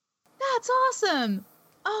 What? That's awesome.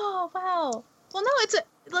 Oh, wow. Well, no, it's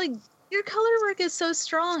like your color work is so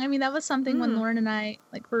strong. I mean, that was something when Lauren and I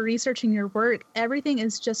were researching your work. Everything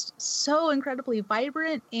is just so incredibly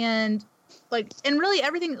vibrant and really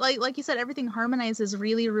everything, like you said, everything harmonizes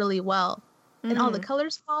really, really well. And all the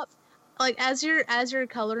colors pop. like as you're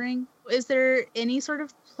coloring, is there any sort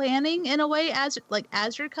of planning in a way as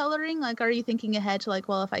you're coloring? Like, are you thinking ahead to like,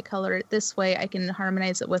 well, if I color it this way, I can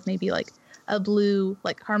harmonize it with maybe like a blue,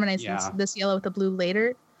 like harmonize this yellow with a blue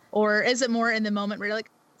later? Or is it more in the moment where you're like,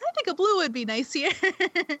 I think a blue would be nice here?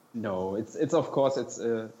 No, it's of course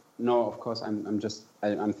no, of course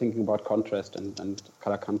I'm thinking about contrast and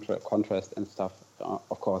color contrast and stuff.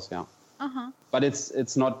 Of course, yeah. But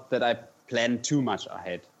it's not that I plan too much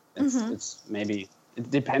ahead. It's maybe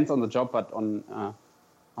it depends on the job, but on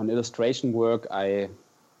illustration work,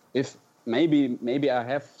 if maybe I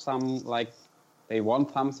have some like they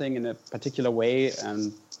want something in a particular way,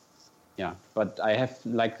 and yeah, but I have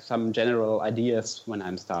like some general ideas when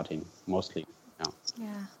I'm starting mostly.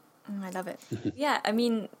 Yeah, I love it. Yeah, I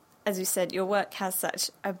mean, as you said, your work has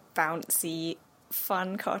such a bouncy,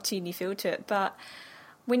 fun, cartoony feel to it, but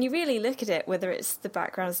when you really look at it, whether it's the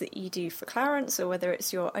backgrounds that you do for Clarence or whether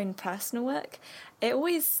it's your own personal work, it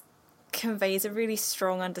always conveys a really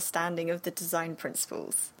strong understanding of the design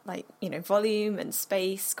principles, like, volume and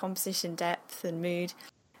space, composition, depth and mood.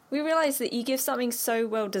 We realise that you give something so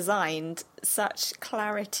well designed such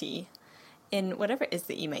clarity in whatever it is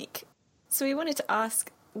that you make. So we wanted to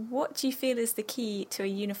ask, what do you feel is the key to a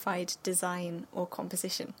unified design or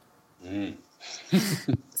composition?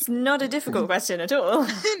 It's not a difficult question at all.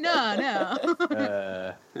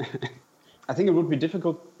 No. I think it would be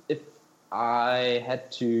difficult if I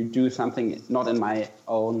had to do something not in my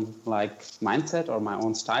own like mindset or my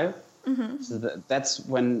own style. So that's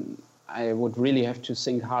when I would really have to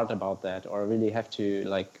think hard about that, or really have to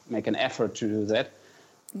like make an effort to do that.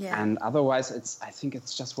 Yeah. And otherwise, I think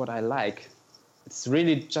it's just what I like. It's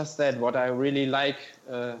really just that what I really like,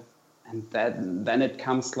 and then it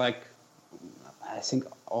comes like, I think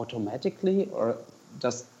automatically, or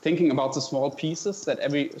just thinking about the small pieces, that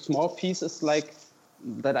every small piece is like,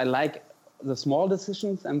 that I like the small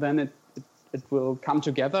decisions, and then it will come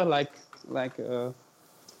together like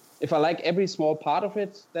if I like every small part of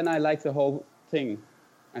it, then I like the whole thing.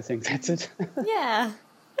 I think that's it. Yeah.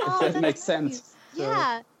 If that makes sense.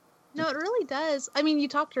 Yeah. No, it really does. I mean, you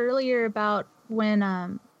talked earlier about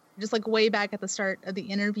when, just like way back at the start of the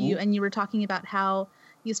interview, and you were talking about how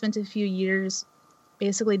you spent a few years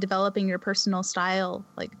basically developing your personal style.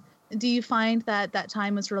 Like, do you find that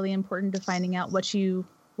time was really important to finding out what you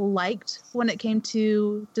liked when it came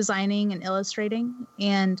to designing and illustrating,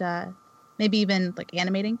 and maybe even like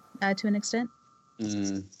animating to an extent?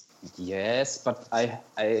 Yes, but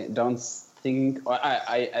I don't think, or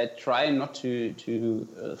I try not to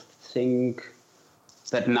think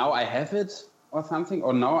that now I have it or something,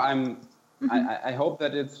 or now I hope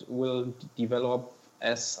that it will develop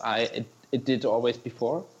as it did always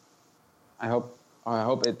before. I hope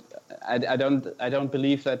it. I don't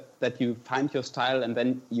believe that you find your style and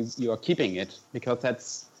then you are keeping it, because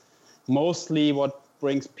that's mostly what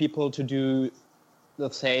brings people to do the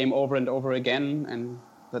same over and over again, and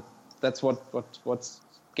that's what's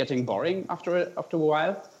getting boring after a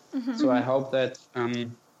while. So I hope that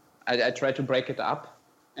I try to break it up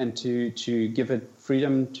and to give it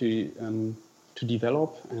freedom to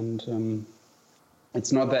develop. And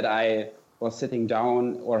it's not that I was sitting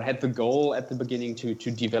down or had the goal at the beginning to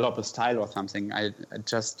develop a style or something. I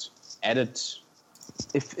just added.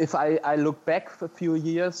 If I look back a few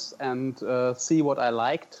years and see what I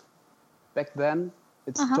liked back then,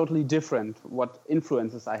 it's totally different what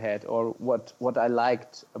influences I had, or what I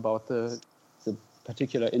liked about the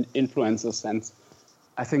particular influences. And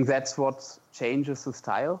I think that's what changes the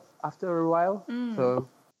style after a while. So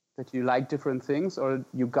that you like different things, or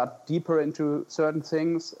you got deeper into certain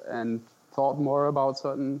things and thought more about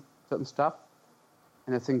certain stuff.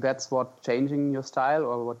 And I think that's what changing your style,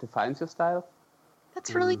 or what defines your style.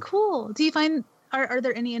 That's really cool. Do you find, are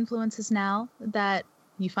there any influences now that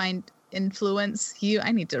you find influence you?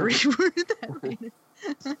 I need to reword that later.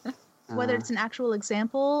 Whether it's an actual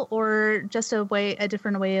example or just a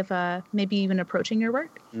different way of maybe even approaching your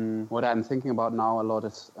work? What I'm thinking about now a lot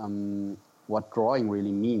is what drawing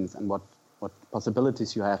really means, and what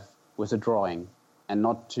possibilities you have with a drawing, and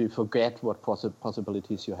not to forget what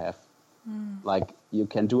possibilities you have. Like, you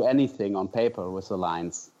can do anything on paper with the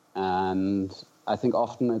lines, and I think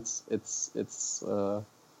often it's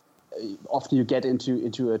often you get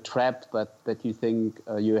into a trap that you think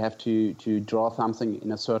you have to draw something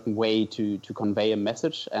in a certain way to convey a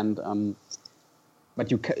message, and but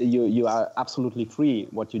you are absolutely free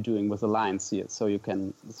what you're doing with the lines here.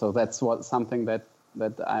 So that's something that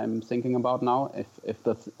I'm thinking about now.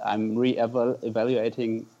 I'm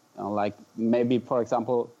evaluating like maybe, for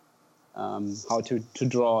example, how to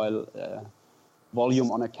draw a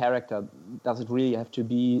volume on a character. Does it really have to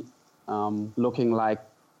be looking like,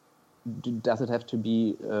 does it have to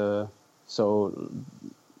be so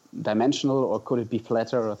dimensional, or could it be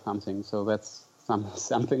flatter or something? So that's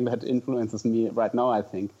something that influences me right now, I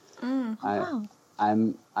think. Wow. I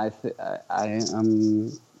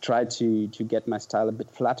try to get my style a bit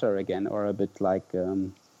flatter again, or a bit like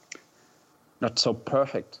not so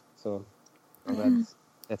perfect. So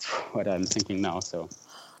that's what I'm thinking now. So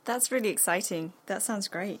That's really exciting. That sounds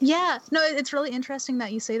great. Yeah, no, it's really interesting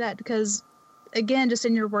that you say that, because again, just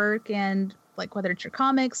in your work and like whether it's your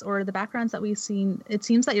comics or the backgrounds that we've seen, it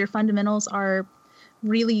seems that your fundamentals are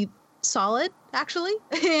really solid, actually.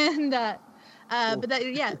 And but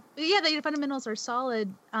that that your fundamentals are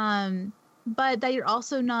solid, but that you're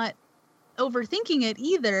also not overthinking it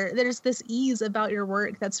either. There's this ease about your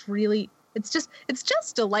work that's really, it's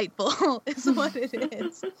just delightful is what it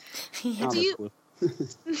is. Yeah. Do you? Cool.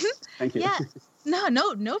 Thank you. Yeah.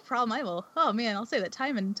 No problem. I will. Oh man, I'll say that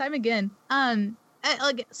time and time again.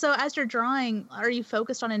 So as you're drawing, are you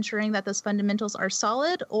focused on ensuring that those fundamentals are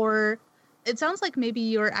solid, or it sounds like maybe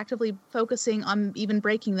you're actively focusing on even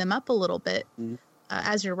breaking them up a little bit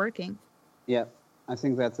as you're working? Yeah, I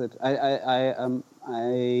think that's it. I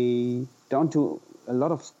don't do a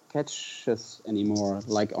lot of sketches anymore,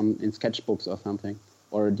 like in sketchbooks or something,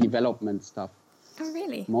 or development stuff. Oh,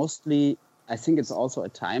 really? Mostly, I think it's also a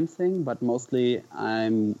time thing, but mostly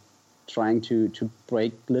I'm trying to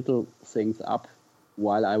break little things up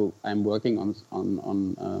while I'm working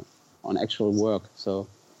on actual work. So,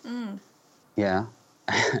 yeah.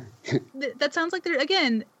 That sounds like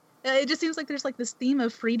it just seems like there's like this theme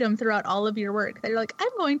of freedom throughout all of your work, that you're like,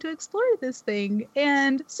 I'm going to explore this thing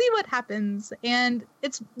and see what happens, and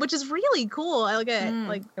which is really cool. I want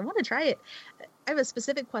to try it. I have a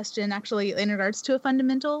specific question actually in regards to a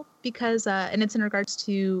fundamental, because and it's in regards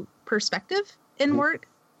to perspective in work,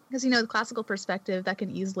 because the classical perspective, that can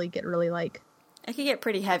easily get really like, It could get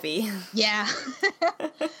pretty heavy. yeah.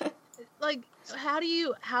 Like how do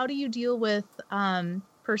you deal with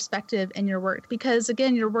perspective in your work? Because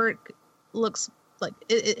again, your work looks like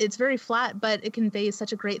it's very flat, but it conveys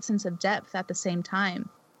such a great sense of depth at the same time.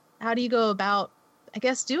 How do you go about, I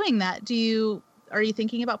guess, doing that? Are you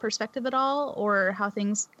thinking about perspective at all, or how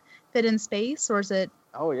things fit in space, or is it?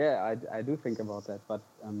 Oh yeah, I do think about that, but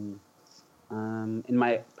in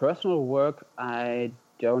my personal work, I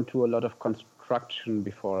don't do a lot of construction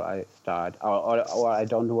before I start, or I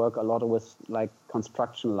don't work a lot with like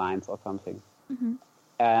construction lines or something. Mm-hmm.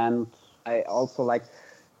 And I also like,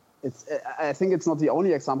 I think it's not the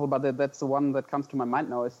only example, but that's the one that comes to my mind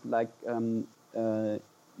now. Is like, Jean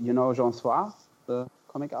Soir, the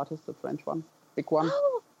comic artist, the French one, big one.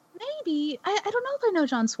 Oh, maybe. I don't know if I know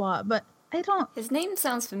Jean Soir, but I don't. His name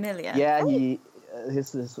sounds familiar. Yeah,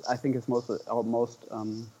 his I think his most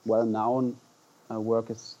well-known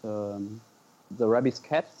work is the Rabbit's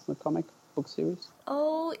Cat, the comic book series.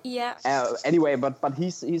 Oh, yeah. Anyway, but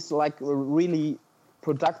he's like a really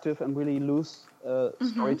productive and really loose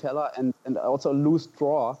storyteller, and also a loose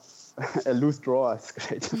drawer. A loose drawer is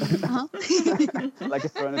great. Like a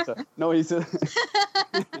furniture. No, he's he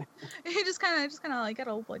just kind of like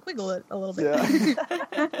gotta like wiggle it a little bit. Yeah.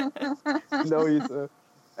 No, he's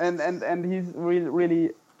and he's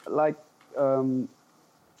really like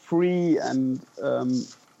free and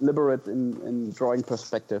liberate in drawing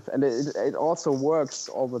perspective, and it also works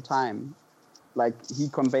all the time. Like he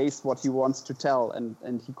conveys what he wants to tell, and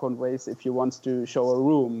he conveys if he wants to show a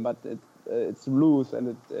room, but it's loose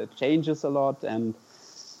and it changes a lot, and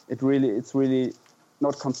it's really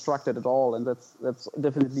not constructed at all, and that's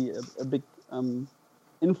definitely a big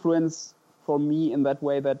influence for me in that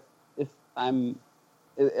way, that if I'm,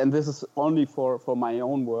 and this is only for my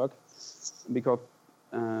own work, because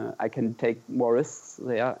I can take more risks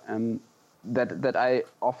there, and that I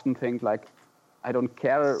often think like, I don't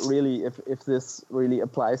care really if this really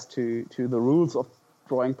applies to the rules of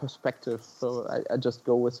drawing perspective. So I just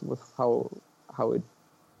go with how it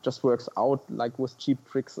just works out, like with cheap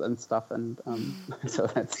tricks and stuff. And so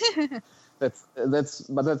that's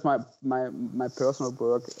my personal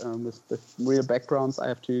work with real backgrounds. I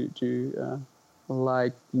have to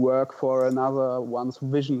like work for another one's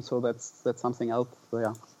vision. So that's something else.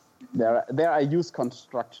 So yeah, there I use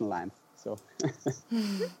construction lines. So.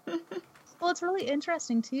 Well, it's really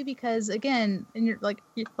interesting too, because again, in your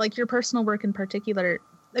personal work in particular,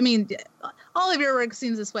 I mean, all of your work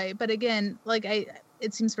seems this way, but again,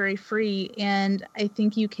 it seems very free, and I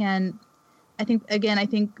think I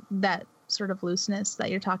think that sort of looseness that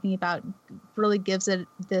you're talking about really gives it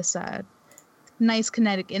this nice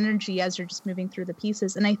kinetic energy as you're just moving through the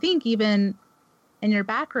pieces. And I think even in your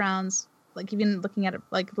backgrounds, like even looking at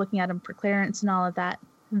them for Clarence and all of that,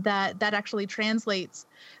 that actually translates,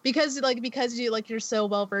 because you're so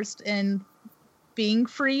well versed in being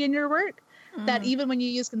free in your work, that even when you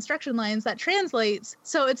use construction lines, that translates.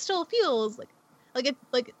 So it still feels it's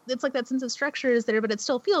like that sense of structure is there, but it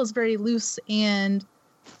still feels very loose and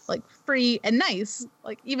like free and nice,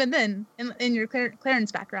 like even then in your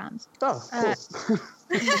Clarence background. Oh, cool.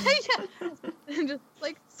 Yeah. Just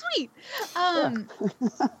like sweet. I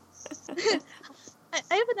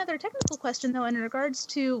have another technical question though, in regards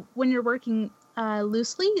to when you're working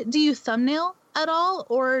loosely. Do you thumbnail at all,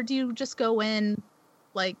 or do you just go in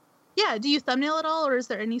do you thumbnail at all, or is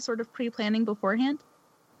there any sort of pre-planning beforehand?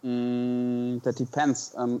 That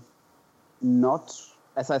depends. Not,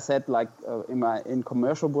 as I said, like in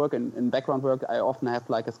commercial work and in background work, I often have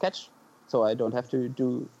like a sketch, so I don't have to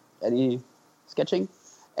do any sketching,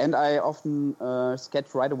 and I often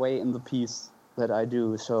sketch right away in the piece that I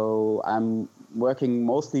do. So I'm working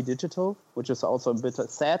mostly digital, which is also a bit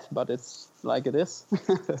sad, but it's like it is.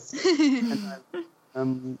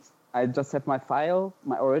 And I just have my file,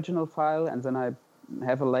 my original file, and then I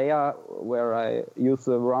have a layer where I use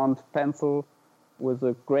a round pencil with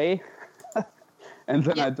a gray, and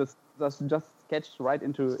then I just sketch right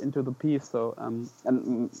into the piece. So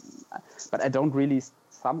but I don't really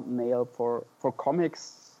thumbnail for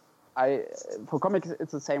comics. For comics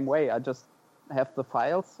it's the same way. I just have the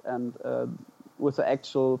files and with the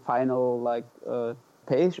actual final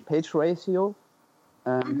page ratio,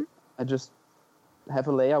 and I just have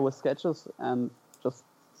a layer with sketches and just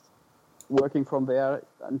working from there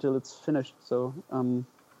until it's finished. So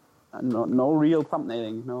no real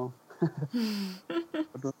thumbnailing, no.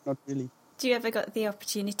 Not really. Do you ever got the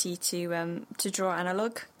opportunity to draw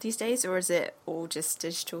analog these days, or is it all just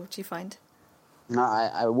digital, do you find? No,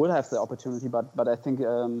 I would have the opportunity, but I think it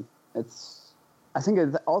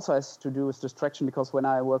also has to do with distraction, because when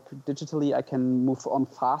I work digitally, I can move on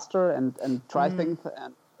faster and try things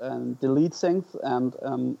and delete things. And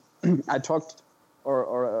I talked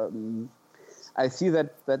I see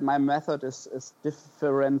that my method is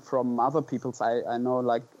different from other people's. I know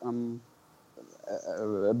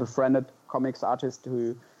a befriended comics artist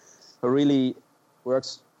who really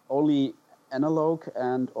works only analog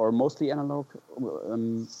or mostly analog,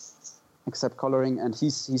 except coloring, and he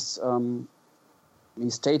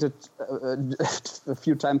stated a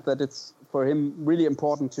few times that it's for him really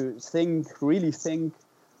important to really think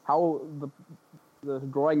how the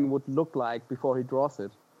drawing would look like before he draws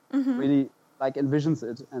it. Really envisions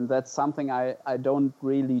it, and that's something I don't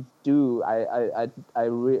really do. I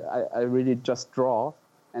really just draw,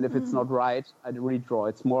 and if it's not right, I redraw.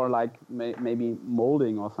 It's more like maybe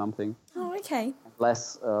molding or something. Oh, okay.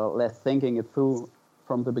 Less thinking it through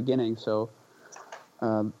from the beginning. So,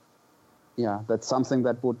 that's something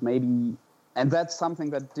that would maybe, and that's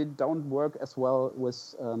something that don't work as well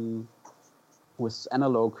with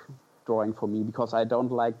analog drawing for me, because I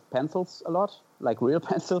don't like pencils a lot, like real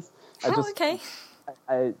pencils. Okay.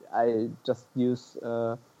 I just use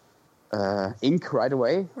ink right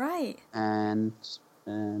away. Right. And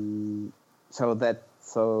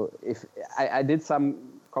so if I did some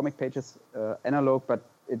comic pages analog, but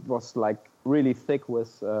it was like really thick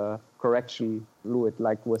with correction fluid,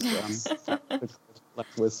 like with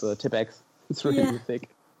Tipex. It's really thick,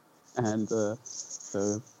 and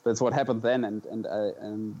so that's what happened then. And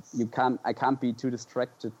I can't be too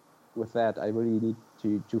distracted with that. I really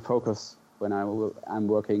need to focus when I'm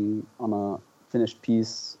working on a finished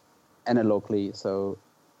piece analogically. So,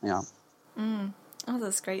 yeah. Oh,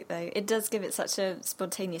 that's great, though. It does give it such a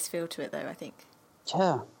spontaneous feel to it, though, I think.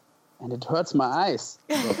 Yeah, and it hurts my eyes.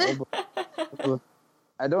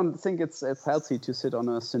 I don't think it's healthy to sit on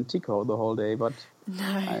a Cintico the whole day, but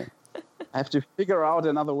no. I have to figure out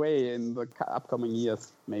another way in the upcoming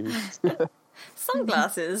years, maybe.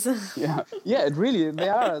 Sunglasses. Yeah. It really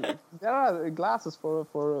there are glasses for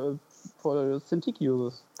Cintiq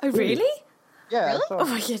users. Oh, really? Yeah. Really? So. Oh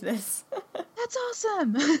my goodness. That's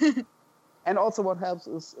awesome. And also, what helps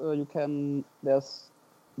is there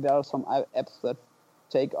are some apps that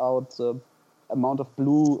take out the amount of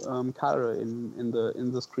blue color in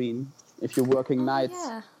the screen if you're working nights,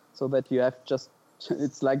 so that you have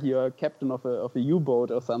it's like you're a captain of a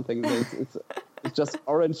U-boat or something. It's just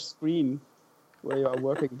orange screen where you are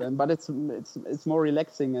working then, but it's more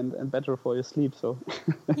relaxing and better for your sleep. So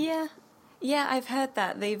yeah, I've heard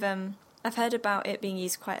that I've heard about it being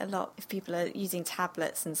used quite a lot if people are using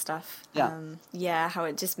tablets and stuff. How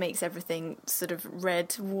it just makes everything sort of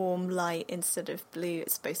red, warm light instead of blue.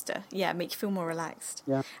 It's supposed to make you feel more relaxed.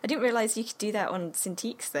 I didn't realise you could do that on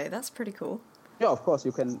Cintiqs though. That's pretty cool. Yeah, of course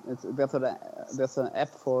you can. There's an app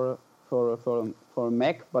for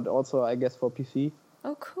Mac, but also I guess for PC.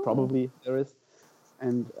 Oh, cool. Probably there is.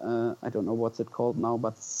 And I don't know what's it called now,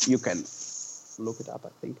 but you can look it up, I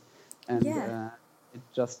think. And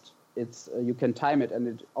it's you can time it, and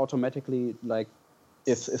it automatically, like,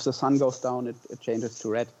 if the sun goes down, it changes to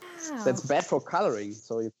red. Wow. That's bad for coloring,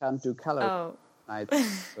 so you can't do color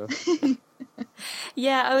nights. So.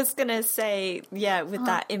 Yeah, I was gonna say, with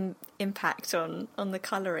that impact on the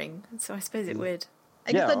colouring. So I suppose it would.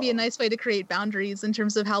 I guess that'd be a nice way to create boundaries in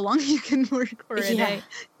terms of how long you can work for a day.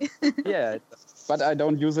 Yeah, but I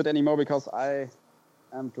don't use it anymore because I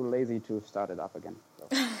am too lazy to start it up again. So.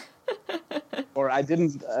 Or I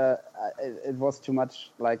didn't. It was too much.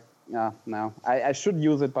 Like, no. I should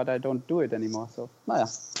use it, but I don't do it anymore. So,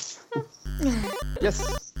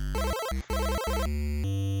 Yes.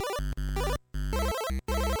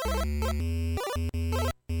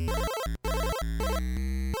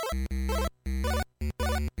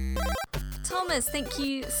 Thomas, thank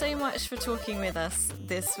you so much for talking with us.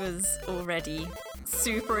 This was already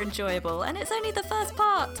super enjoyable, and it's only the first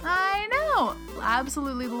part. I know!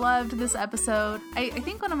 Absolutely loved this episode. I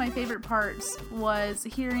think one of my favorite parts was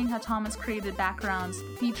hearing how Thomas created backgrounds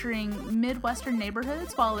featuring Midwestern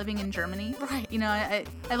neighborhoods while living in Germany. Right. You know, I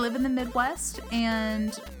live in the Midwest,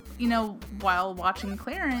 and, you know, while watching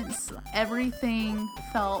Clarence, everything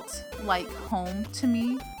felt like home to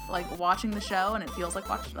me. Like watching the show, and it feels like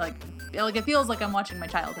it feels like I'm watching my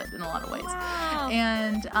childhood in a lot of ways. Wow.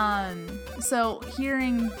 And so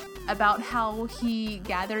hearing about how he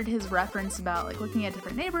gathered his reference about like looking at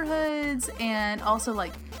different neighborhoods and also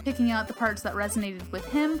like picking out the parts that resonated with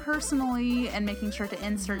him personally and making sure to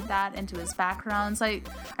insert that into his backgrounds. I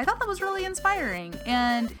thought that was really inspiring,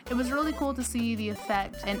 and it was really cool to see the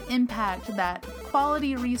effect and impact that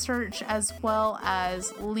quality research as well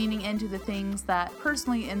as leaning into the things that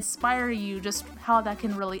personally inspire you, just how that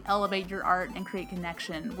can really elevate your art and create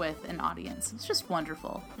connection with an audience. It's just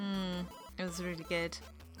wonderful. It was really good.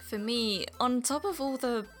 For me, on top of all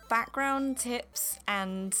the background tips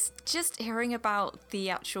and just hearing about the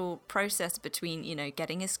actual process between, you know,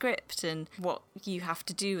 getting a script and what you have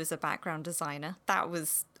to do as a background designer, that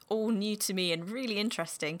was all new to me and really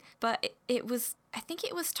interesting. But I think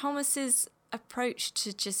it was Thomas's approach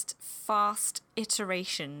to just fast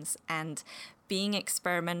iterations and being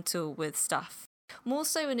experimental with stuff. More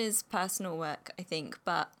so in his personal work, I think,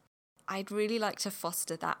 but I'd really like to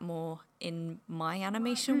foster that more in my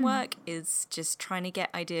animation work, is just trying to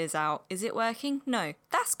get ideas out. Is it working? No.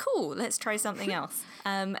 That's cool. Let's try something else.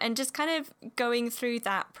 And just kind of going through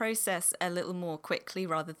that process a little more quickly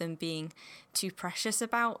rather than being too precious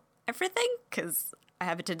about everything, because I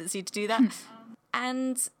have a tendency to do that.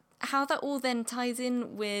 And how that all then ties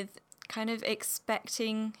in with kind of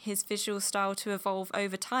expecting his visual style to evolve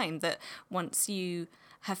over time, that once you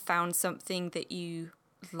have found something that you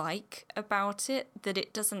like about it, that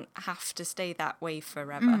it doesn't have to stay that way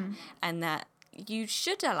forever, and that you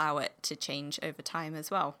should allow it to change over time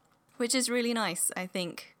as well, which is really nice. I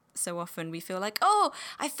think so often we feel like, oh,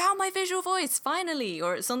 I found my visual voice finally,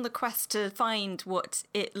 or it's on the quest to find what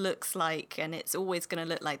it looks like and it's always going to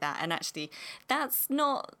look like that, and actually that's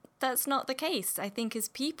not the case. I think as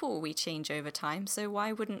people we change over time, so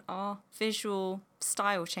why wouldn't our visual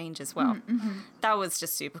style change as well? That was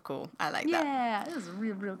just super cool. I like that. Yeah, it was a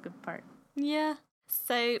real good part. Yeah.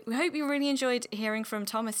 So we hope you really enjoyed hearing from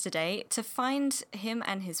Thomas today. To find him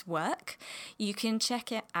and his work, you can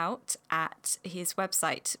check it out at his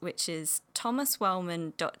website, which is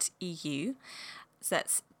thomaswellmann.eu. So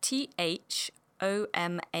that's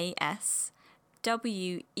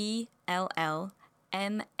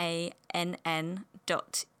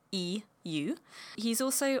ThomasWellmann.eu. He's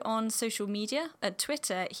also on social media. At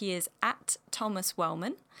Twitter, he is at Thomas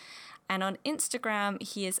Wellmann. And on Instagram,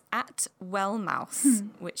 he is at Wellmouse,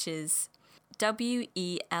 which is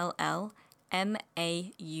WELLMAUS.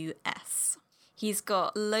 He's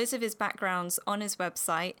got loads of his backgrounds on his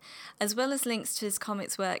website, as well as links to his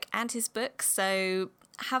comics work and his books. So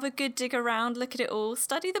have a good dig around, look at it all,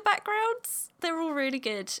 study the backgrounds. They're all really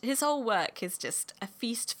good. His whole work is just a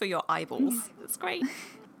feast for your eyeballs. It's great.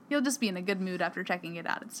 You'll just be in a good mood after checking it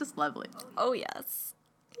out. It's just lovely. Oh, yes.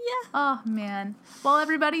 Yeah. Oh, man. Well,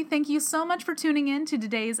 everybody, thank you so much for tuning in to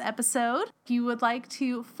today's episode. If you would like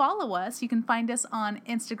to follow us, you can find us on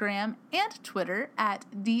Instagram and Twitter at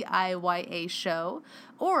DIYA Show,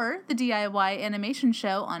 or the DIY Animation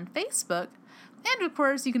Show on Facebook. And, of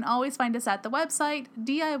course, you can always find us at the website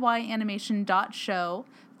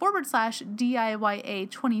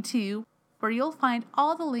diyanimation.show/DIYA22, where you'll find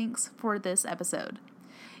all the links for this episode.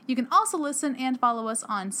 You can also listen and follow us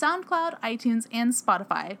on SoundCloud, iTunes, and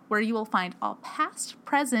Spotify, where you will find all past,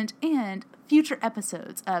 present, and future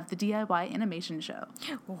episodes of the DIY Animation Show.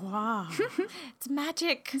 Wow. It's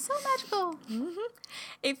magic. It's so magical.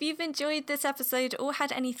 If you've enjoyed this episode or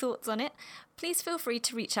had any thoughts on it, please feel free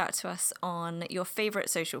to reach out to us on your favourite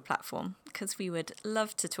social platform, because we would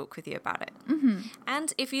love to talk with you about it.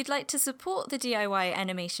 And if you'd like to support the DIY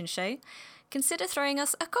Animation Show, consider throwing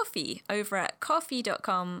us a coffee over at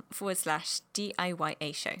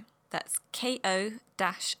ko-fi.com/DIYA show. That's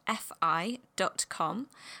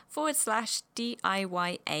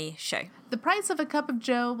ko-fi.com/DIYA show. The price of a cup of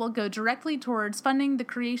joe will go directly towards funding the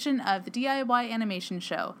creation of the DIY Animation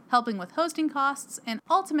Show, helping with hosting costs, and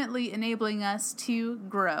ultimately enabling us to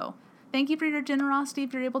grow. Thank you for your generosity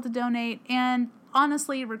if you're able to donate, and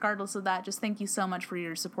honestly, regardless of that, just thank you so much for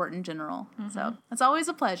your support in general. So it's always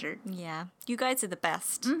a pleasure. Yeah, you guys are the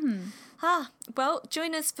best. Well,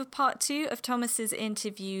 join us for part 2 of Thomas's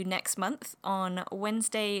interview next month on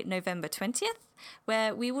Wednesday, November 20th,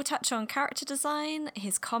 where we will touch on character design,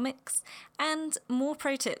 his comics, and more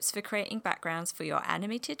pro tips for creating backgrounds for your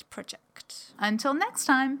animated project. Until next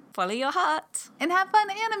time, Follow your heart. and have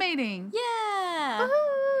fun animating. Yeah.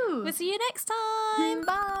 Woohoo! We'll see you next time.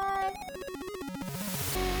 Bye.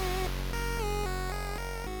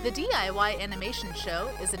 The DIY Animation Show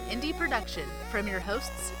is an indie production from your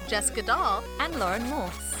hosts, Jessica Doll. And Lauren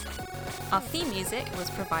Morse. Our theme music was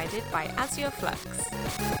provided by Azureflux.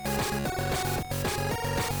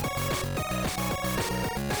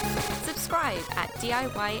 Subscribe at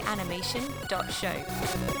DIYanimation.show.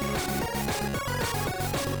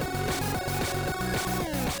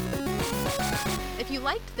 If you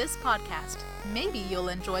liked this podcast, maybe you'll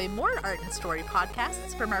enjoy more art and story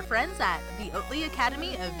podcasts from our friends at the Oatley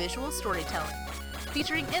Academy of Visual Storytelling,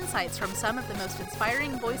 featuring insights from some of the most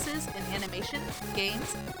inspiring voices in animation,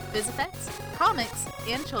 games, biz effects, comics,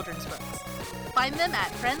 and children's books. Find them at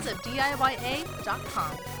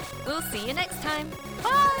friendsofdiya.com. We'll see you next time.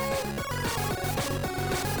 Bye!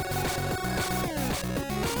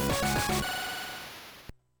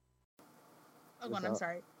 Oh, I'm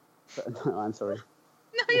sorry. No, I'm sorry.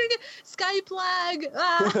 No, you're good. Skype lag.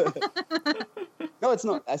 Ah. No, it's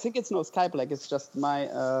not. I think it's no Skype lag. It's just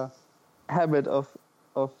my habit of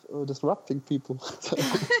disrupting people.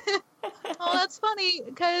 Oh, that's funny,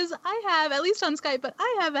 because I have, at least on Skype, but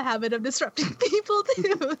I have a habit of disrupting people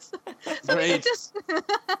too. So Great. so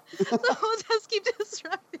we'll just keep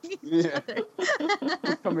disrupting each other.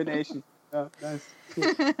 Combination. Yeah, nice.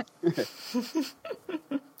 Cool.